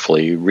this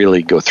carefully,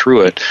 really go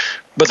through it.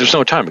 But there's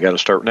no time. I got to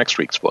start next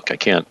week's book. I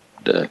can't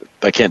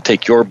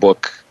take your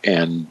book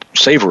and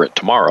savor it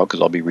tomorrow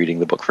because I'll be reading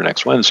the book for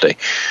next Wednesday.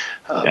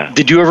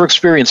 Did you ever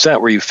experience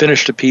that where you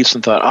finished a piece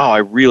and thought, I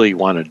really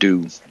want to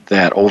do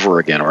that over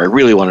again, or I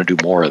really want to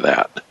do more of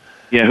that?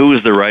 Yeah, who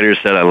was the writer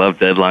said, I love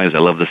deadlines, I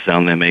love the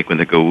sound they make when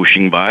they go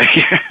whooshing by.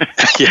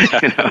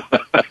 Exactly.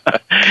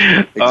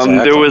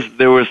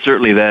 There was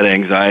certainly that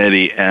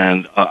anxiety,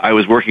 and I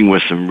was working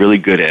with some really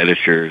good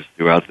editors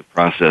throughout the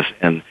process,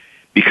 and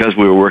because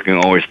we were working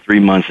always 3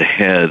 months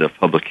ahead of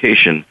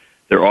publication,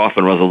 there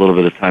often was a little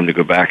bit of time to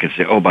go back and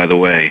say, oh, by the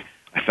way,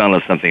 I found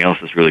out something else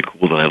that's really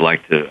cool that I'd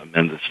like to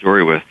amend the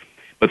story with.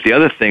 But the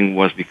other thing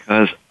was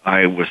because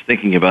I was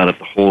thinking about it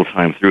the whole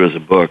time through as a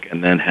book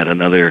and then had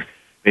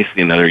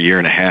basically another year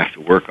and a half to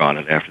work on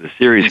it after the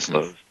series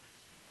closed,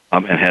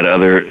 and had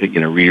other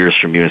readers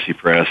from UNC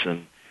Press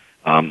and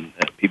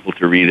people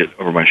to read it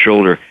over my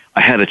shoulder, I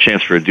had a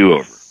chance for a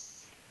do-over.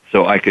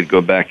 So I could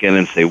go back in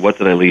and say, what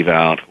did I leave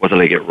out? What did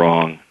I get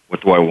wrong?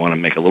 What do I want to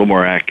make a little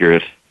more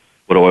accurate?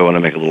 What do I want to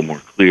make a little more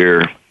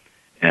clear?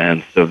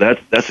 And so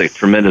that's a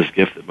tremendous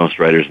gift that most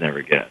writers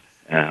never get.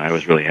 And I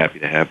was really happy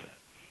to have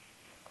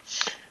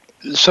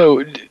that.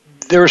 So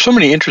there are so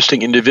many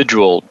interesting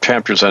individual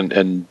chapters,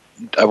 and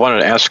I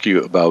wanted to ask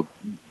you about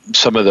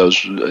some of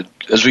those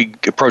as we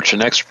approach the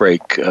next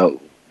break.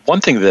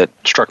 One thing that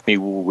struck me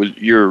was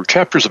your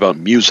chapters about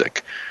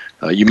music.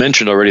 You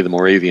mentioned already the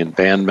Moravian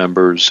band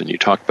members, and you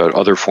talked about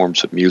other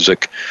forms of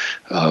music.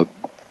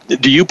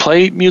 Do you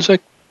play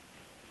music?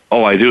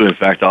 Oh, I do. In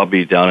fact, I'll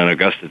be down in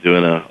Augusta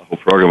doing a whole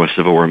program of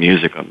Civil War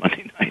music on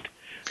Monday night.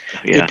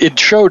 Yeah. It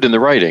showed in the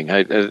writing.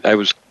 I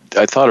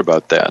thought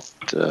about that.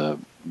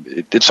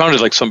 It sounded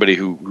like somebody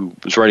who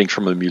was writing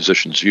from a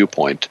musician's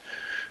viewpoint.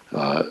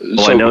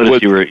 I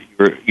noticed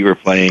you were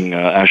playing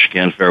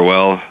Ashokan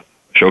Farewell,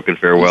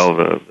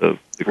 the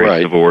great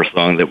right. Civil War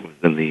song that was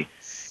in the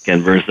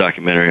Ken Burns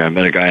documentary. I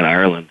met a guy in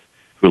Ireland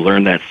who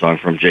learned that song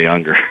from Jay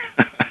Unger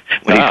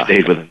when he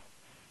stayed with him.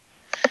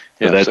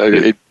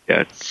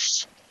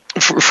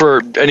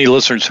 For any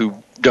listeners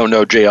who don't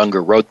know, Jay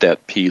Unger wrote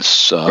that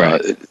piece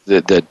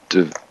that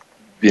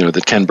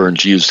Ken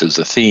Burns used as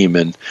a theme,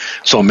 and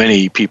so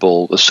many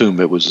people assume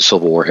it was a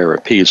Civil War era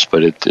piece,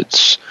 but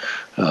it's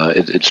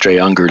Jay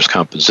Unger's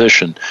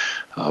composition.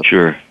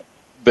 Sure.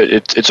 But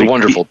it's a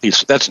wonderful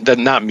piece. That's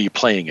not me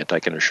playing it, I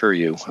can assure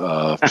you.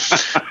 Well,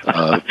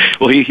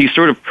 he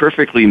sort of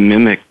perfectly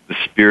mimicked the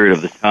spirit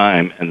of the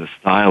time and the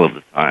style of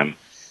the time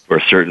for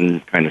a certain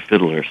kind of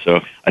fiddler.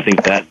 So I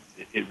think that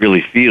it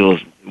really feels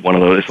one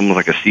of those. It's almost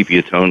like a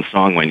sepia tone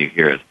song when you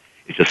hear it.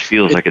 It just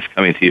feels like it's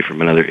coming to you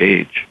from another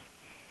age.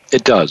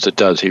 It does.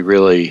 He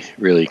really,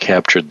 really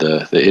captured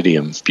the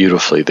idiom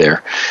beautifully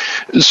there.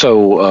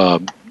 So.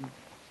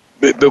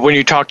 But when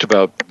you talked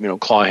about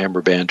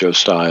clawhammer banjo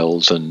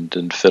styles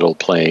and fiddle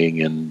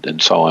playing and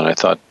so on, I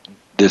thought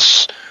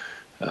this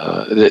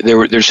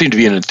there seemed to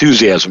be an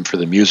enthusiasm for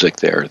the music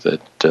there that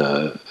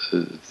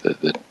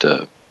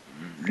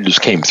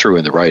just came through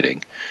in the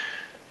writing.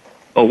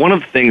 Well, one of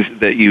the things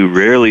that you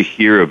rarely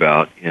hear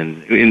about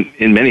in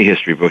many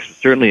history books, but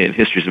certainly in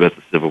histories about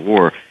the Civil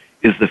War,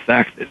 is the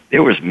fact that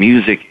there was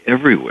music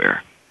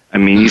everywhere. I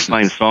mean, you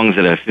find songs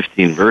that have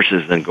 15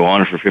 verses and go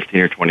on for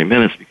 15 or 20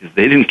 minutes because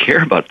they didn't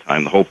care about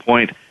time. The whole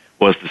point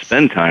was to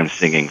spend time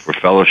singing for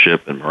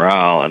fellowship and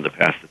morale and to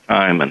pass the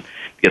time and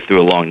get through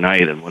a long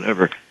night and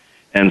whatever.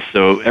 And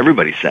so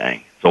everybody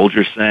sang.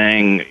 Soldiers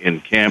sang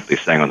in camp. They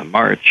sang on the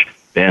march.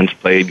 Bands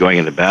played going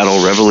into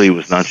battle. Reveille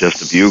was not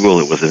just a bugle.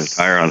 It was an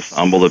entire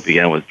ensemble that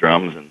began with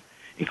drums and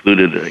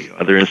included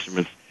other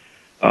instruments.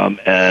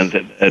 And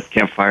at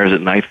campfires at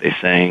night, they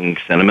sang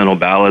sentimental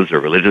ballads or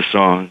religious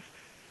songs.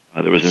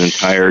 There was an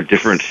entire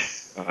different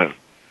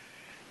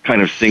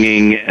kind of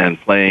singing and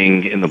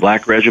playing in the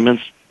black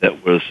regiments.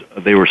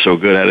 They were so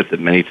good at it that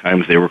many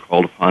times they were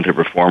called upon to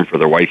perform for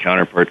their white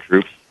counterpart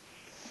troops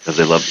because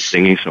they loved the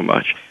singing so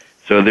much.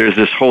 So there's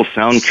this whole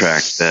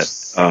soundtrack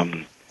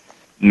that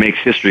makes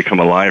history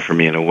come alive for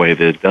me in a way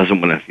that it doesn't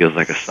when it feels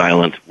like a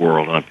silent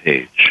world on a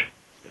page,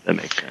 if that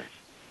makes sense.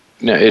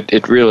 No,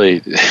 it really.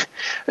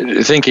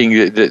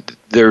 Thinking that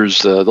there's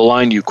the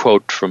line you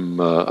quote from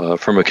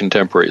a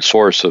contemporary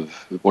source of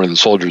one of the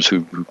soldiers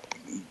who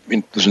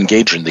was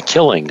engaged in the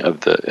killing at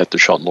the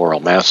Shelton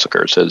Laurel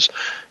massacre says,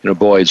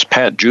 boys,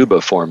 pat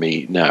Juba for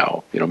me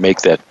now.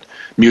 Make that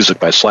music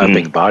by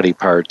slapping body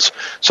parts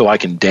so I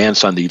can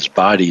dance on these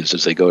bodies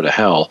as they go to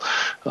hell.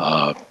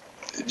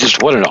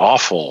 Just what an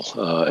awful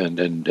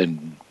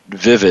and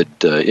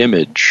vivid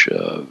image.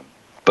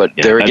 But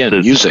there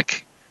again,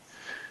 music.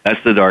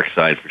 That's the dark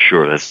side for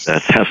sure. That's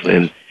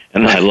absolutely,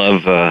 and I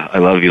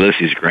love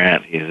Ulysses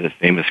Grant. He has a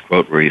famous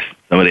quote where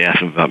somebody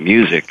asked him about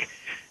music,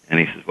 and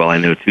he says, "Well, I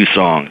know two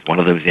songs. One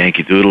of them is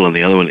Yankee Doodle, and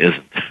the other one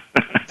isn't."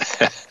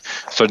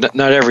 So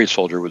not every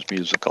soldier was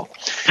musical.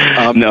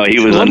 No, he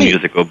was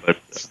unmusical, but.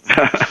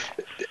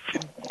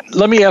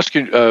 Let me ask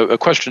you a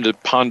question to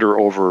ponder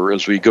over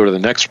as we go to the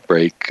next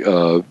break.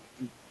 Of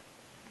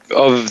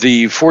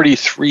the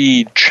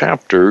 43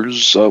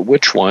 chapters,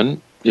 which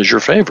one is your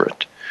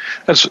favorite?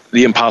 That's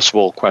the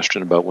impossible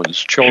question about one's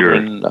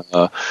children.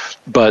 Sure.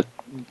 But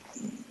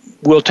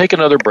we'll take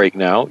another break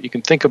now. You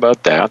can think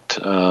about that,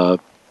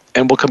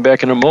 and we'll come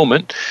back in a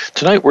moment.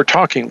 Tonight we're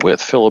talking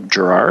with Philip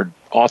Gerard,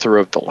 author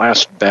of The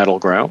Last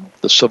Battleground,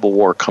 The Civil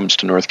War Comes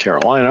to North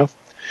Carolina.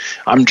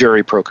 I'm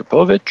Jerry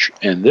Prokopowicz,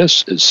 and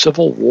this is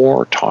Civil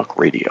War Talk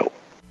Radio.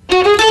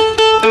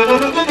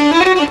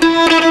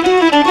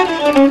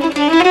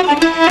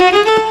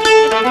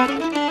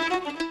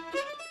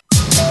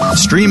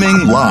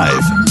 Streaming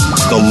live,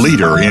 the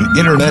leader in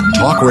Internet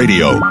Talk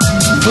Radio,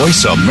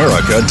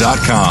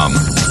 VoiceAmerica.com.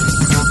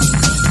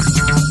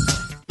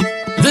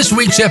 This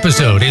week's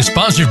episode is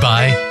sponsored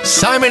by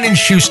Simon &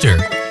 Schuster,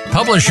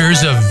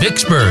 publishers of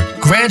Vicksburg,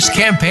 Grant's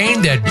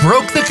Campaign That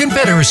Broke the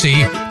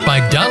Confederacy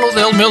by Donald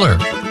L. Miller,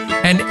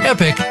 an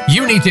epic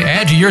you need to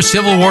add to your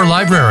Civil War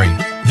library.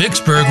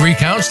 Vicksburg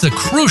recounts the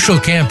crucial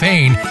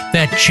campaign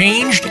that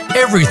changed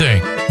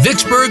everything.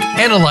 Vicksburg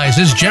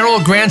analyzes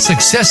General Grant's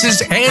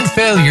successes and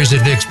failures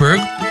at Vicksburg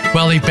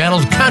while he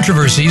battled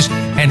controversies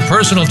and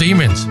personal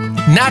demons.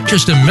 Not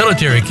just a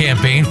military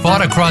campaign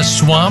fought across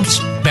swamps,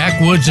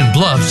 backwoods, and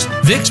bluffs,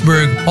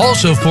 Vicksburg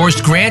also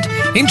forced Grant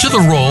into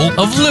the role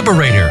of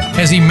liberator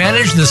as he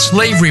managed the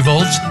slave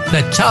revolts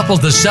that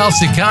toppled the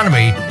South's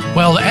economy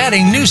while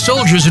adding new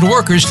soldiers and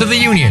workers to the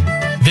Union.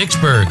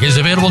 Vicksburg is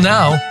available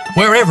now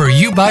wherever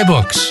you buy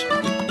books.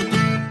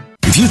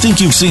 If you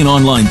think you've seen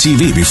online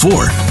TV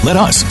before, let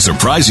us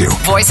surprise you.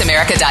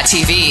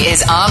 VoiceAmerica.tv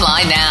is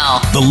online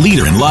now. The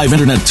leader in live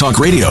Internet talk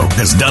radio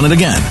has done it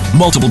again.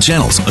 Multiple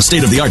channels, a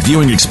state-of-the-art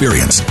viewing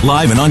experience,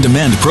 live and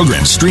on-demand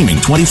programs streaming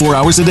 24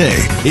 hours a day.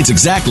 It's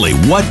exactly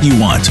what you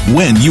want,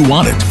 when you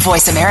want it.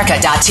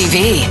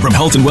 VoiceAmerica.tv. From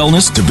health and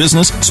wellness to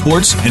business,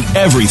 sports, and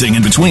everything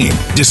in between.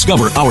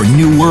 Discover our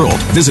new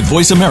world. Visit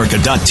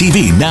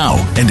VoiceAmerica.tv now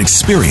and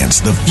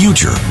experience the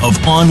future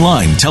of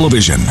online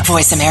television.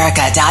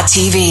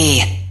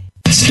 VoiceAmerica.tv.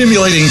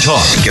 Stimulating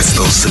talk gets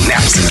those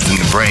synapses in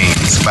the brain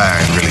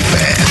firing really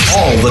fast.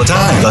 All the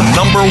time. The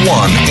number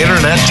one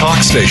Internet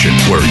talk station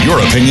where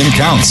your opinion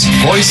counts.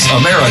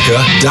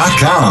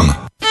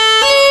 VoiceAmerica.com.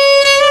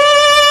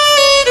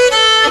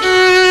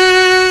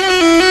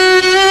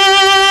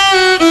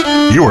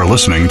 You are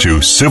listening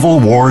to Civil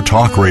War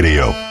Talk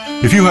Radio.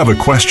 If you have a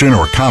question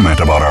or comment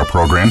about our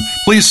program,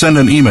 please send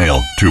an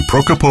email to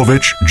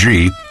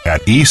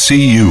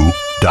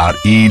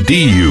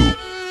prokopovichg@ecu.edu.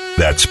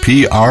 That's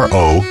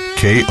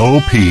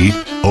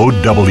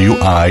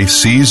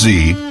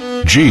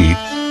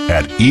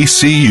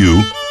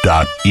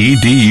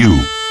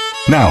PROKOPOWICZ@ecu.edu.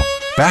 Now,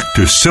 back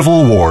to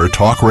Civil War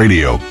Talk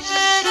Radio.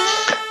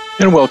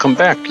 And welcome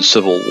back to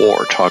Civil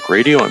War Talk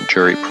Radio. I'm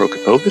Jerry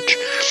Prokopowicz,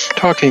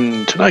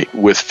 talking tonight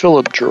with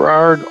Philip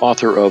Gerard,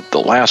 author of The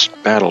Last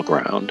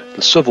Battleground.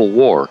 The Civil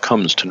War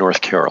Comes to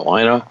North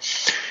Carolina.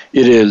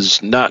 It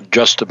is not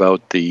just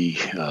about the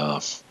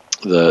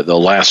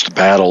last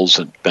battles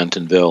at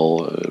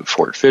Bentonville,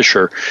 Fort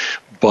Fisher,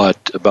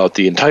 but about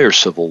the entire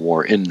Civil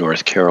War in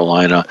North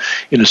Carolina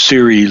in a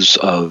series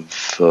of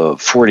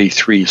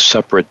 43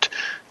 separate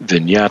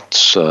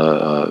vignettes,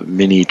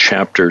 mini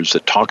chapters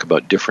that talk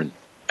about different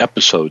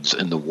episodes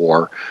in the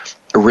war,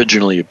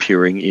 originally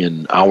appearing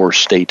in Our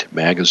State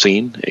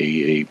magazine,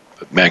 a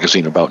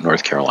magazine about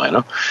North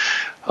Carolina.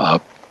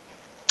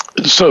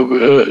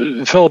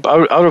 So, Philip,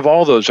 out of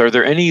all those, are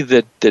there any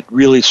that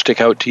really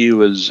stick out to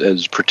you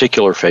as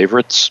particular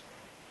favorites?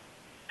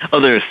 Oh,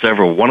 there are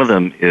several. One of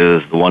them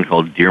is the one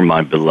called Dear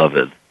My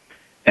Beloved,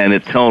 and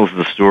it tells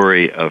the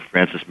story of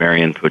Francis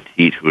Marion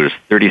Poteet, who is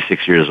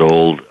 36 years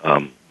old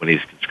when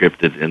he's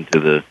conscripted he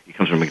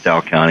comes from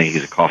McDowell County.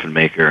 He's a coffin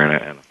maker and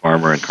a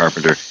farmer and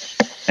carpenter,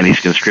 and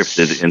he's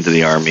conscripted into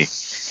the Army,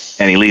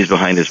 and he leaves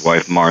behind his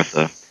wife,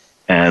 Martha,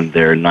 and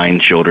their 9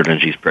 children, and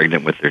she's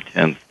pregnant with their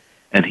 10th.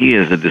 And he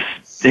is a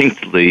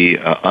distinctly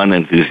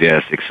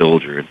unenthusiastic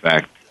soldier. In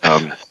fact,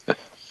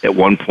 at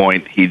one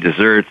point he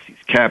deserts, he's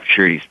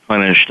captured, he's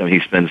punished. He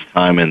spends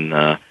time in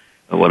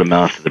what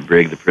amounts to the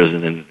brig, the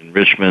prison in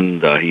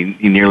Richmond.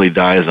 He nearly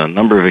dies on a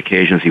number of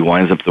occasions. He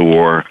winds up the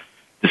war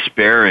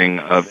despairing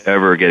of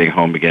ever getting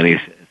home again.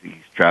 He's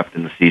trapped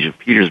in the siege of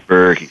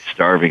Petersburg. He's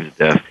starving to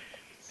death.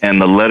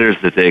 And the letters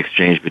that they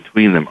exchange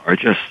between them are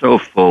just so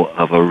full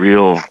of a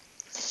real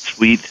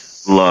sweet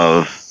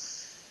love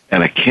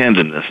and a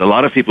candidness. A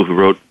lot of people who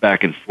wrote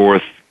back and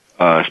forth,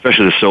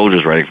 especially the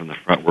soldiers writing from the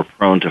front, were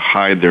prone to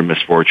hide their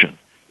misfortune.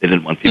 They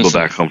didn't want people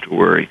back home to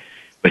worry.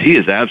 But he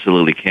is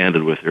absolutely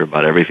candid with her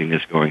about everything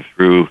that's going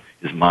through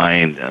his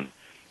mind and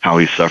how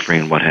he's suffering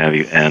and what have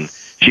you. And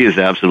she is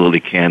absolutely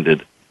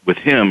candid with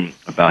him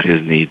about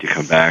his need to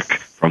come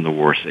back from the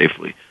war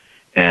safely.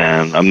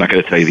 And I'm not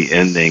going to tell you the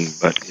ending,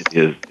 but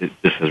this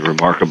is a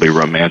remarkably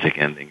romantic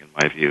ending in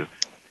my view.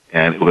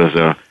 And it was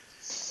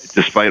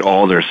despite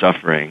all their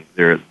suffering,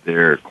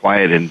 their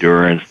quiet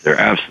endurance, their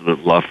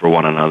absolute love for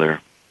one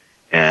another,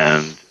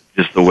 and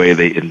just the way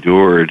they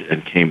endured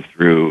and came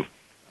through,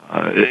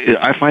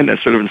 I find that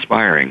sort of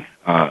inspiring.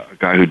 A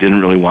guy who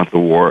didn't really want the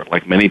war,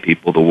 like many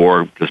people, the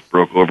war just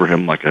broke over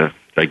him like a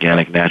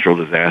gigantic natural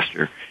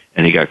disaster,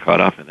 and he got caught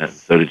up in it, and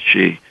so did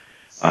she.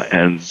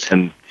 And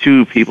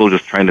 2 people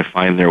just trying to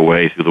find their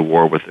way through the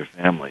war with their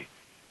family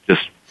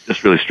just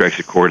really strikes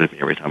a chord at me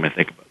every time I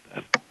think about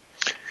that.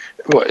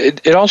 Well,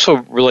 it also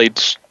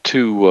relates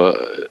to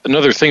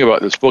another thing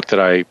about this book that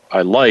I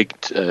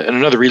liked, and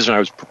another reason I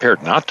was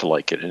prepared not to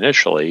like it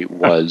initially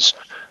was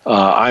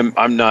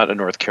I'm not a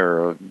North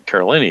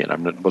Carolinian. I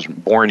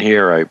wasn't born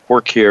here. I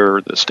work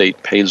here. The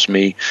state pays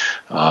me.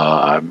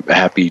 I'm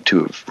happy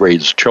to have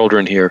raised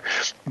children here,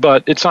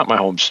 but it's not my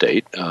home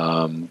state.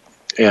 And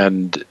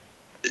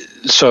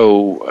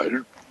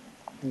so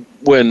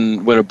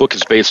when a book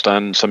is based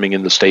on something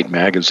in the state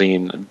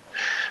magazine,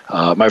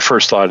 my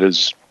first thought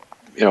is,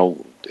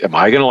 am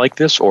I going to like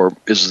this, or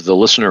is the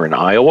listener in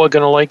Iowa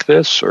going to like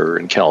this, or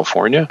in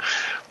California?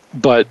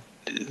 But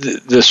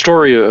the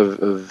story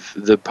of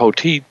the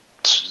Poteets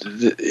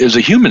is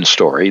a human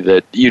story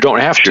that you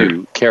don't have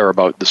to care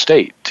about the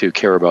state to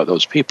care about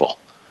those people.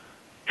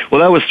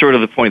 Well, that was sort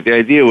of the point. The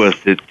idea was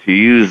to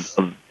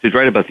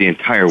write about the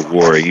entire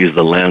war, use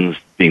the lens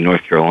being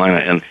North Carolina.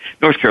 And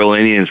North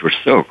Carolinians were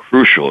so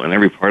crucial in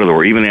every part of the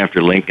war. Even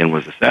after Lincoln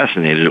was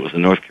assassinated, it was a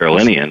North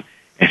Carolinian,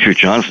 Andrew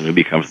Johnson, who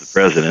becomes the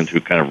president, who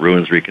kind of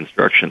ruins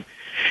Reconstruction.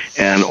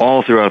 And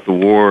all throughout the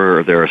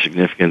war, there are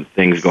significant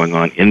things going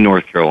on in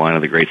North Carolina.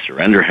 The Great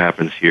Surrender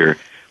happens here.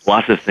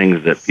 Lots of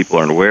things that people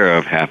aren't aware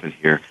of happen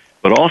here.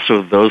 But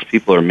also, those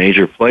people are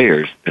major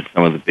players in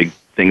some of the big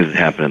things that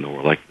happen in the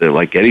war, like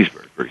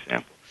Gettysburg, for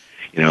example.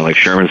 Like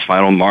Sherman's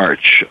final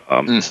march,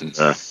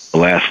 the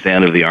last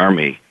stand of the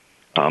Army.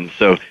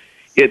 So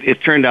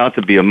it turned out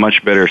to be a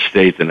much better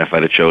state than if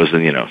I'd have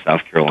chosen,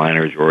 South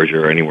Carolina or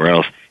Georgia or anywhere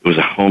else. It was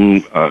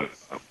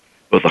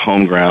both a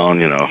home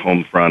ground, a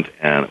home front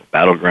and a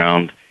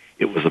battleground.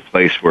 It was a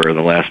place where in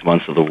the last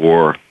months of the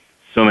war,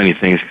 so many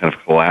things kind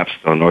of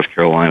collapsed on North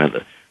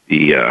Carolina.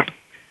 The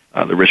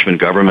Richmond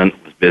government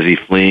was busy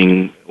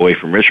fleeing away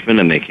from Richmond,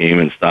 and they came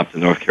and stopped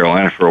in North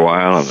Carolina for a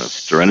while, and the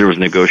surrender was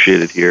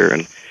negotiated here.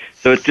 And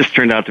so it just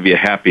turned out to be a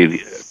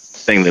happy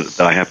thing that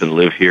I happen to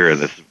live here, and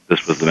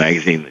this was the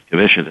magazine that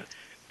commissioned it.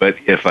 But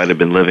if I'd have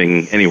been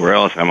living anywhere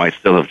else, I might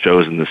still have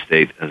chosen the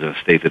state as a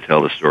state to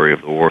tell the story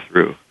of the war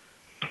through.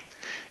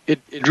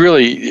 It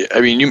really,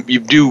 I mean, you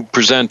do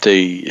present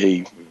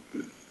a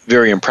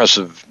very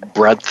impressive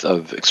breadth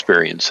of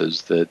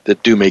experiences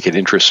that do make it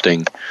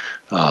interesting,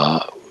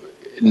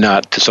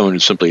 not to someone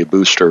who's simply a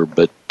booster,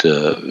 but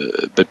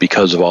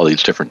because of all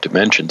these different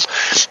dimensions.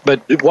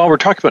 But while we're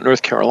talking about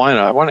North Carolina,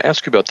 I want to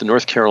ask you about the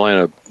North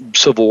Carolina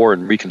Civil War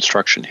and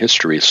Reconstruction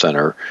History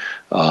Center.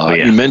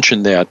 You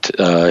mentioned that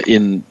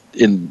in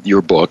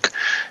your book,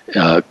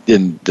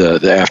 in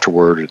the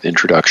afterword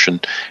introduction,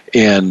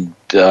 and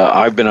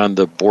I've been on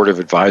the board of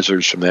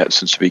advisors from that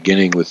since the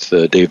beginning with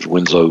David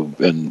Winslow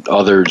and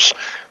others.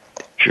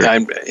 Sure.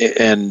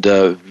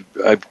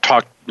 I've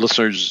talked,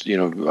 listeners,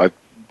 I've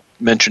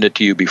mentioned it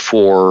to you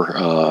before,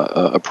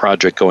 a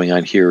project going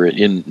on here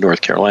in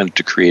North Carolina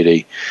to create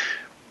a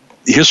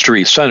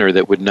history center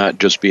that would not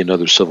just be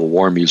another Civil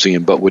War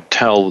museum, but would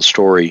tell the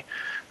story,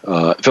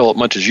 Philip,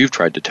 much as you've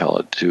tried to tell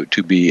it,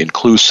 to be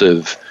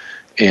inclusive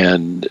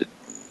and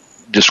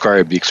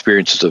describe the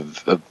experiences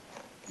of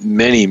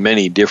many,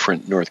 many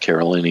different North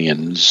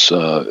Carolinians,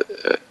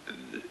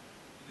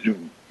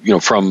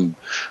 from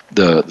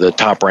the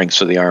top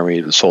ranks of the Army,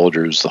 the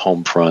soldiers, the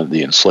home front,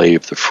 the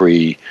enslaved, the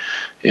free,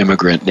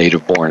 immigrant,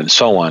 native-born, and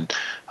so on.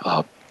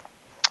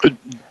 Do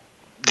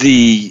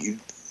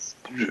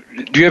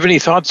you have any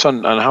thoughts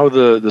on how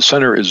the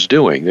center is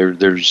doing?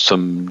 There's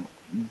some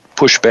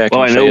pushback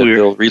in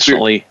Fayetteville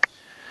recently.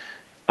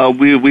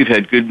 We've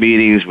had good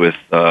meetings with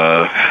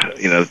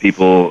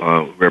people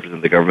who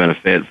represent the government of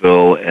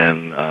Fayetteville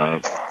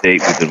and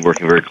state. We've been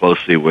working very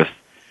closely with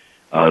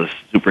the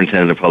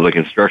Superintendent of Public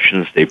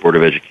Instruction, State Board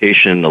of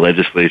Education, the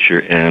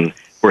legislature, and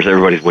of course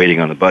everybody's waiting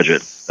on the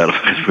budget.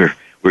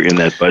 We're in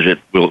that budget.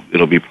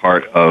 It'll be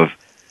part of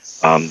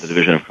the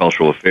Division of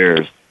Cultural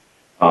Affairs.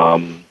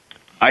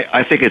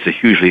 I think it's a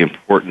hugely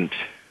important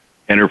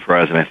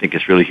enterprise, and I think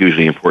it's really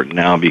hugely important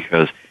now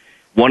because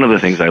one of the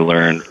things I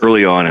learned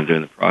early on in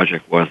doing the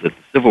project was that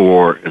the Civil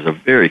War is a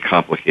very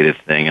complicated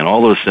thing, and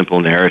all those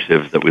simple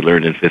narratives that we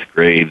learned in 5th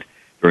grade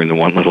during the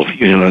one little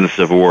unit on the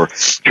Civil War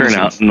turn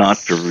out not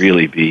to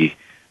really be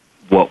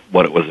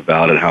what it was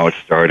about and how it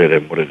started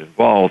and what it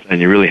involved, and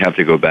you really have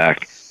to go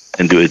back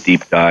and do a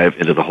deep dive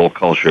into the whole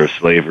culture of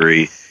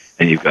slavery,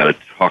 and you've got to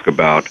talk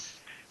about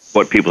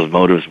what people's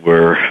motives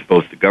were,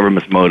 both the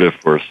government's motive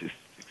for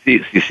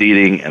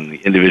seceding and the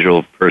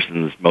individual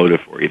person's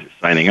motive for either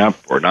signing up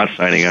or not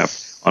signing up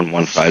on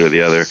one side or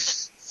the other.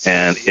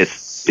 And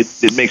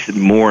it makes it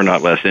more,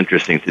 not less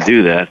interesting to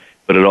do that,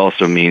 but it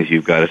also means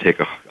you've got to take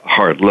a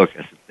hard look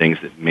at the things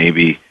that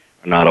maybe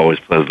are not always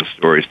pleasant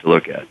stories to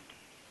look at.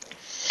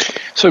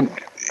 So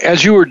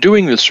as you were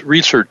doing this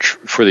research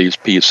for these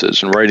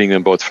pieces and writing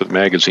them both for the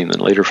magazine and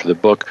later for the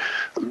book,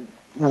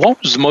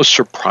 what was the most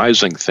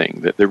surprising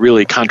thing that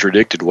really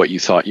contradicted what you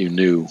thought you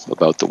knew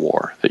about the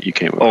war that you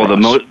came across?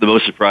 The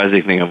most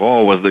surprising thing of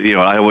all was that,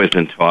 I'd always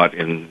been taught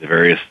in the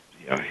various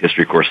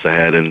history courses I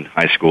had in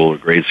high school or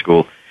grade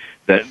school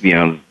that,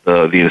 the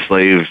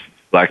enslaved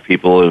black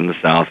people in the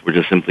South were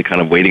just simply kind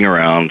of waiting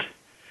around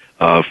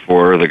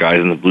for the guys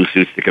in the blue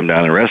suits to come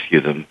down and rescue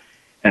them.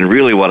 And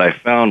really what I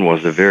found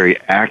was a very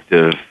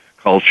active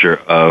culture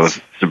of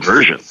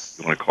subversion,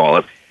 you want to call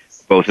it,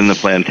 both in the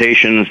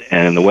plantations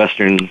and in the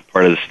western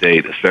part of the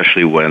state,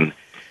 especially when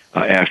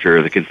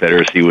after the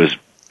Confederacy was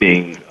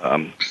being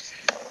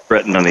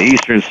threatened on the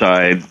eastern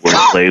side, where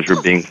slaves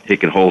were being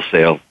taken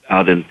wholesale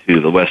out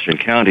into the western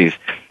counties,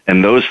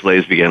 and those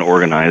slaves began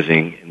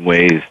organizing in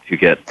ways to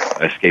get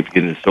escaped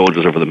Union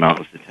soldiers over the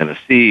mountains to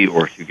Tennessee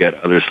or to get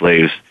other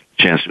slaves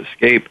a chance to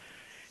escape.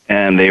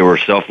 And they were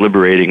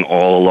self-liberating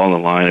all along the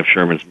line of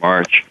Sherman's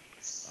March.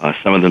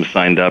 Some of them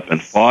signed up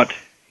and fought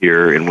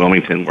here in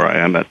Wilmington, where I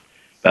am at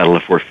Battle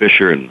of Fort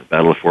Fisher and the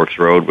Battle of Forks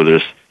Road, where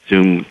there's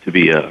soon to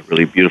be a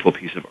really beautiful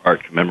piece of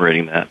art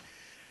commemorating that.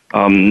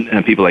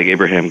 And people like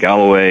Abraham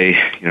Galloway,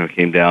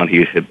 came down.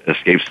 He had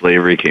escaped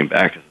slavery, came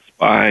back as a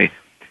spy,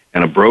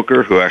 and a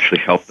broker who actually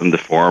helped them to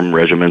form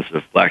regiments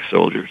of black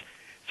soldiers.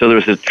 So there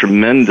was a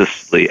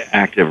tremendously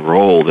active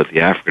role that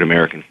the African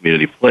American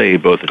community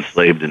played, both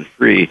enslaved and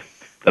free,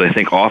 that I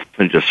think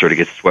often just sort of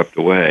gets swept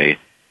away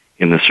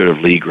in the sort of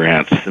Lee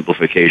Grant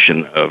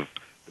simplification of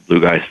the blue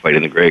guys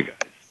fighting the gray guys.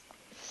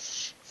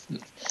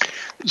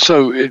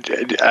 So,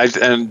 there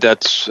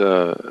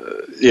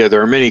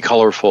are many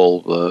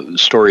colorful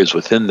stories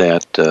within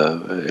that,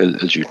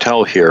 as you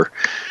tell here.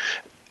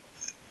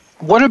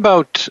 What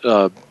about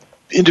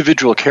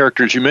individual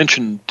characters? You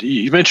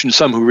mentioned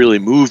some who really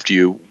moved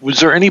you. Was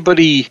there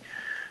anybody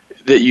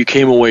that you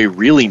came away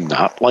really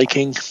not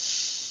liking?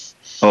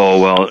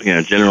 Oh, well,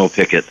 General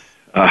Pickett,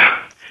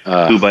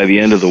 who by the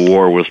end of the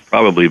war was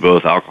probably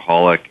both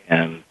alcoholic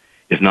and,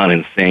 if not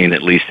insane,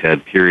 at least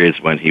had periods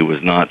when he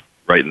was not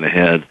right in the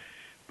head,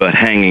 but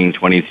hanging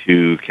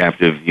 22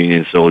 captive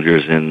Union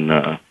soldiers in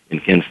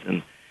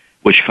Kinston,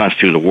 which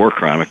constituted a war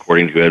crime,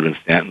 according to Edwin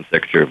Stanton,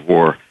 Secretary of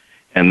War.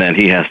 and then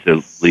he has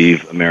to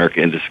leave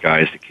America in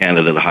disguise to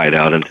Canada to hide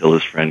out until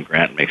his friend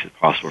Grant makes it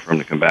possible for him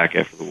to come back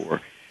after the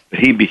war. But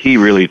he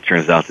really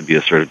turns out to be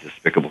a sort of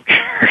despicable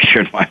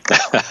character in my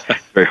book.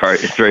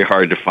 It's very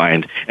hard to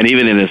find, and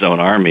even in his own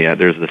army,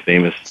 there's the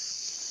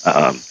famous,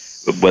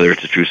 whether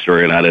it's a true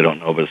story or not, I don't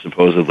know, but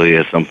supposedly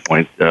at some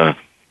point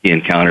he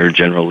encountered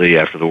General Lee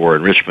after the war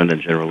in Richmond,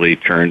 and General Lee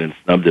turned and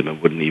snubbed him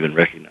and wouldn't even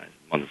recognize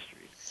him on the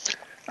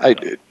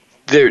street.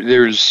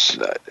 There's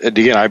and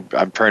again,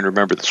 I'm trying to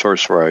remember the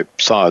source where I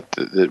saw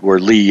it, where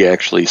Lee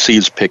actually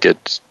sees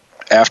Pickett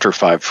after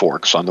Five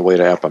Forks on the way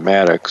to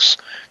Appomattox.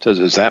 Says,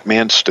 "Is that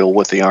man still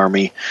with the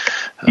Army?"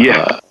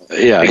 Yeah,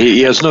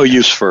 he has no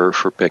use for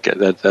Pickett.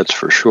 That's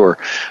for sure.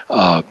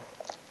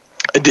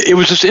 It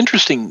was just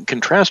interesting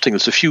contrasting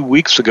this. A few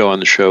weeks ago on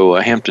the show,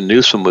 Hampton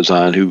Newsom was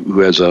on,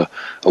 who has a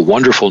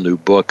wonderful new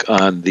book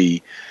on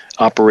the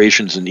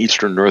operations in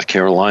eastern North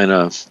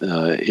Carolina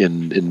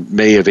in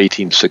May of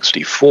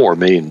 1864,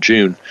 May and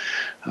June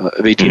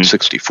of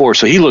 1864.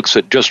 So he looks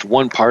at just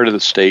one part of the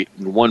state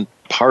and one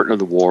part of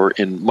the war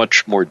in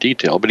much more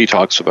detail. But he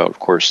talks about, of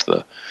course,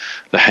 the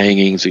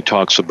hangings. He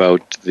talks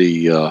about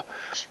the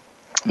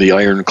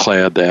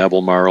ironclad, the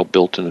Albemarle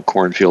built in a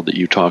cornfield that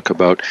you talk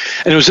about.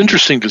 And it was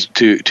interesting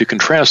to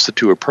contrast the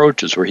two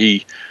approaches, where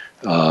he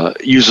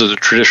uses a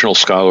traditional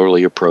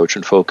scholarly approach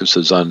and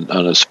focuses on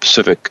a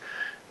specific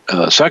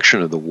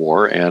section of the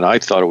war. And I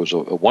thought it was a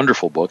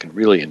wonderful book and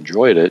really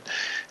enjoyed it.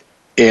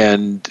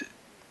 And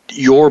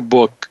your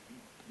book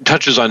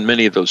touches on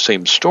many of those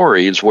same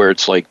stories, where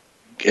it's like,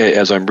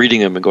 as I'm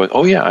reading them and going,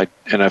 oh yeah,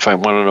 and if I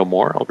want to know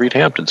more, I'll read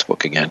Hampton's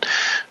book again.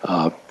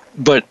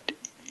 But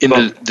in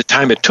the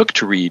time it took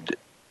to read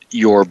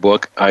your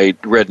book, I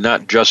read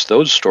not just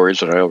those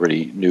stories that I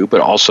already knew, but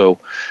also,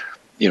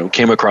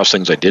 came across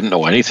things I didn't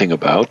know anything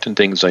about and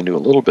things I knew a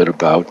little bit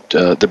about.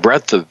 The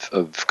breadth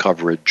of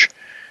coverage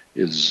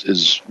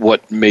is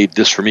what made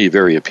this for me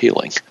very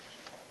appealing.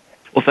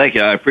 Well, thank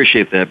you. I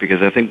appreciate that,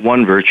 because I think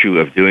one virtue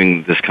of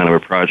doing this kind of a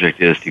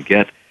project is to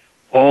get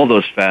all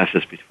those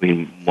facets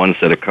between one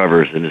set of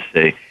covers and to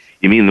say,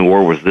 you mean the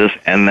war was this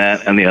and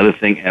that and the other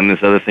thing and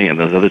this other thing and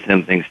those other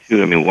 10 things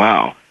too? I mean,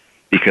 wow.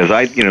 Because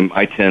I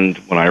tend,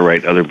 when I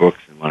write other books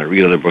and when I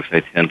read other books, I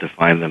tend to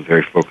find them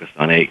very focused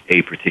on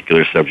a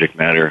particular subject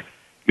matter,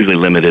 usually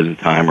limited in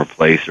time or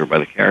place or by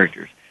the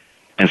characters.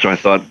 And so I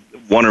thought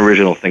one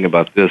original thing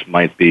about this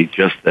might be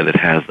just that it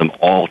has them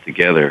all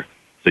together,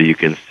 so you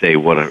can say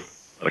what a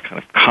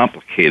kind of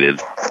complicated,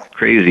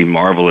 crazy,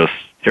 marvelous,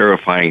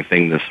 terrifying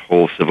thing this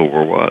whole Civil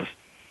War was.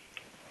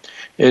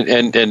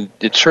 And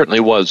it certainly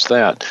was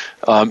that.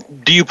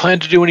 Do you plan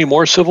to do any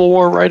more Civil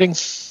War writing?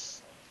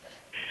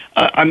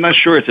 I'm not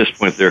sure at this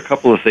point. There are a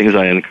couple of things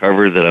I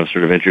uncovered that I'm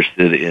sort of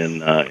interested in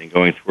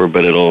going toward,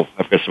 but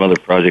I've got some other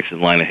projects in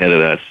line ahead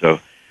of that, so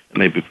it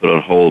may be put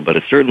on hold. But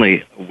it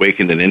certainly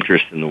awakened an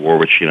interest in the war,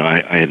 which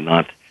I had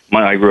not.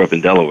 I grew up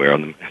in Delaware.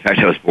 In fact,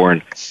 I was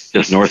born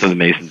just north of the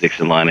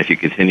Mason-Dixon line. If you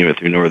continue it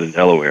through northern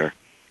Delaware,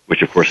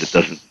 which of course it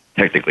doesn't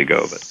technically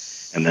go,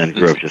 and then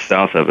grew up just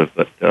south of it.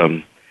 But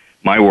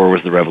my war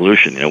was the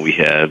Revolution. We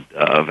had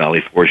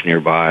Valley Forge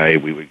nearby.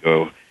 We would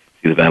go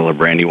see the Battle of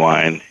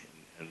Brandywine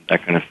and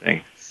that kind of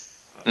thing.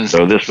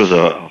 So this was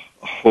a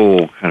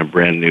whole kind of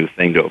brand new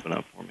thing to open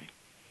up for me.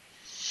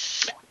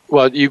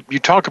 Well, you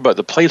talk about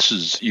the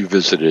places you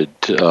visited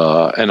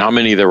and how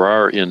many there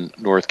are in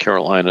North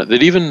Carolina,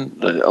 that even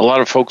a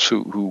lot of folks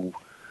who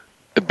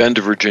have been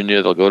to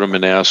Virginia, they'll go to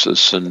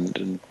Manassas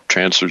and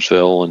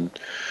Chancellorsville, and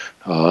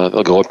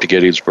they'll go up to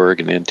Gettysburg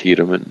and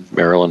Antietam and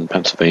Maryland,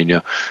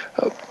 Pennsylvania.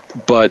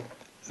 But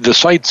the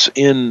sites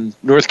in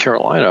North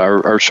Carolina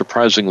are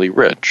surprisingly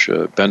rich.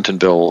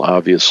 Bentonville,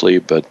 obviously,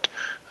 but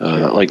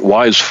like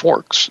Wise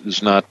Forks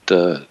is not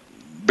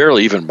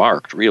barely even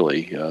marked,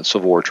 really.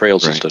 Civil War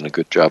Trails has done a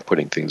good job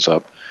putting things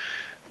up.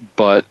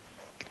 But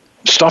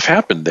stuff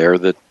happened there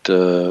that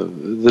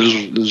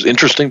is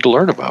interesting to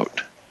learn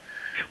about.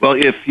 Well,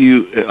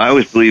 I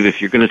always believe if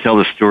you're going to tell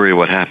the story of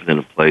what happened in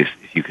a place,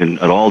 if you can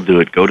at all do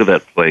it, go to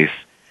that place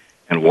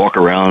and walk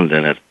around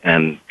in it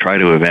and try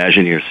to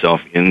imagine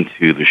yourself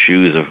into the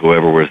shoes of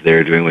whoever was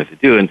there doing what they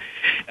do. And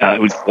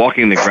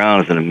walking the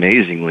ground is an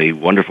amazingly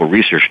wonderful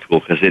research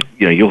tool, because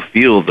you'll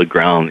feel the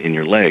ground in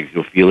your legs.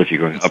 You'll feel if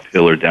you're going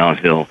uphill or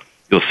downhill.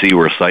 You'll see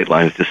where sight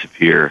lines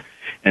disappear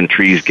and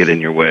trees get in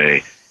your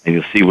way, and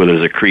you'll see where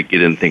there's a creek you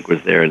didn't think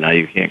was there and now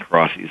you can't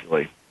cross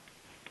easily.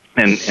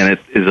 And it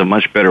is a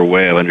much better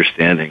way of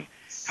understanding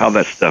how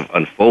that stuff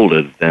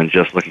unfolded than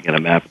just looking at a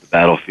map of the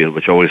battlefield,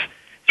 which always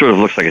sort of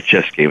looks like a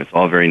chess game. It's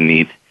all very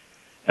neat,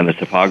 and the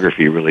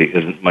topography really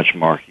isn't much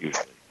marked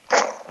usually.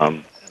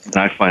 And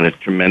I find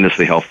it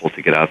tremendously helpful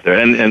to get out there.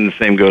 And the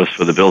same goes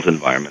for the built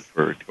environment,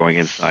 for going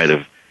inside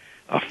of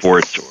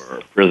forts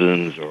or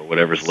prisons or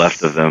whatever's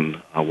left of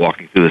them,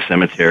 walking through the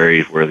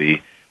cemeteries where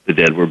the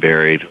dead were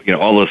buried.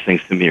 All those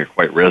things to me are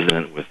quite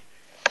resonant with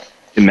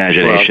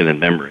imagination and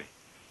memory.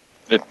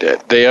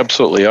 They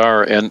absolutely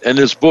are, and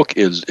this book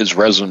is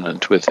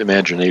resonant with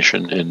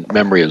imagination and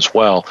memory as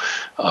well.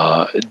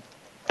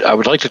 I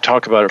would like to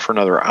talk about it for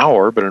another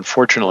hour, but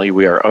unfortunately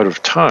we are out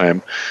of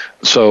time.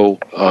 So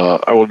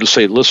I will just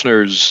say,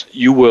 listeners,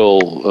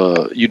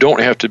 you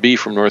don't have to be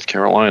from North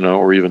Carolina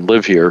or even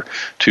live here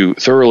to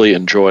thoroughly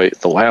enjoy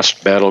The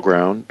Last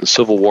Battleground, The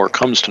Civil War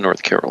Comes to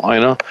North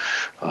Carolina,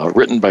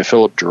 written by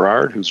Philip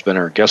Gerard, who's been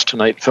our guest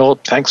tonight.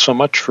 Philip, thanks so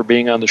much for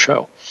being on the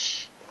show.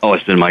 Oh,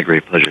 it's been my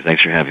great pleasure.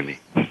 Thanks for having me.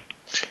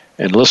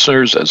 And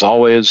listeners, as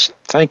always,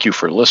 thank you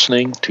for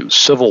listening to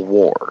Civil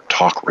War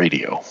Talk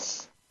Radio.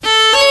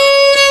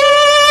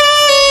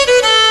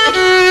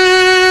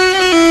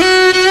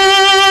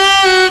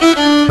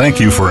 Thank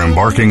you for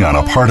embarking on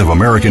a part of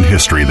American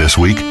history this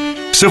week.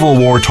 Civil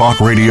War Talk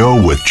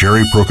Radio with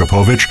Jerry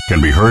Prokopowicz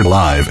can be heard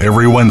live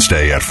every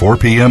Wednesday at 4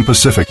 p.m.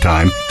 Pacific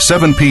Time,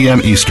 7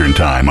 p.m. Eastern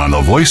Time on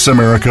the Voice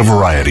America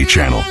Variety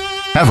Channel.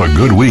 Have a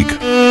good week.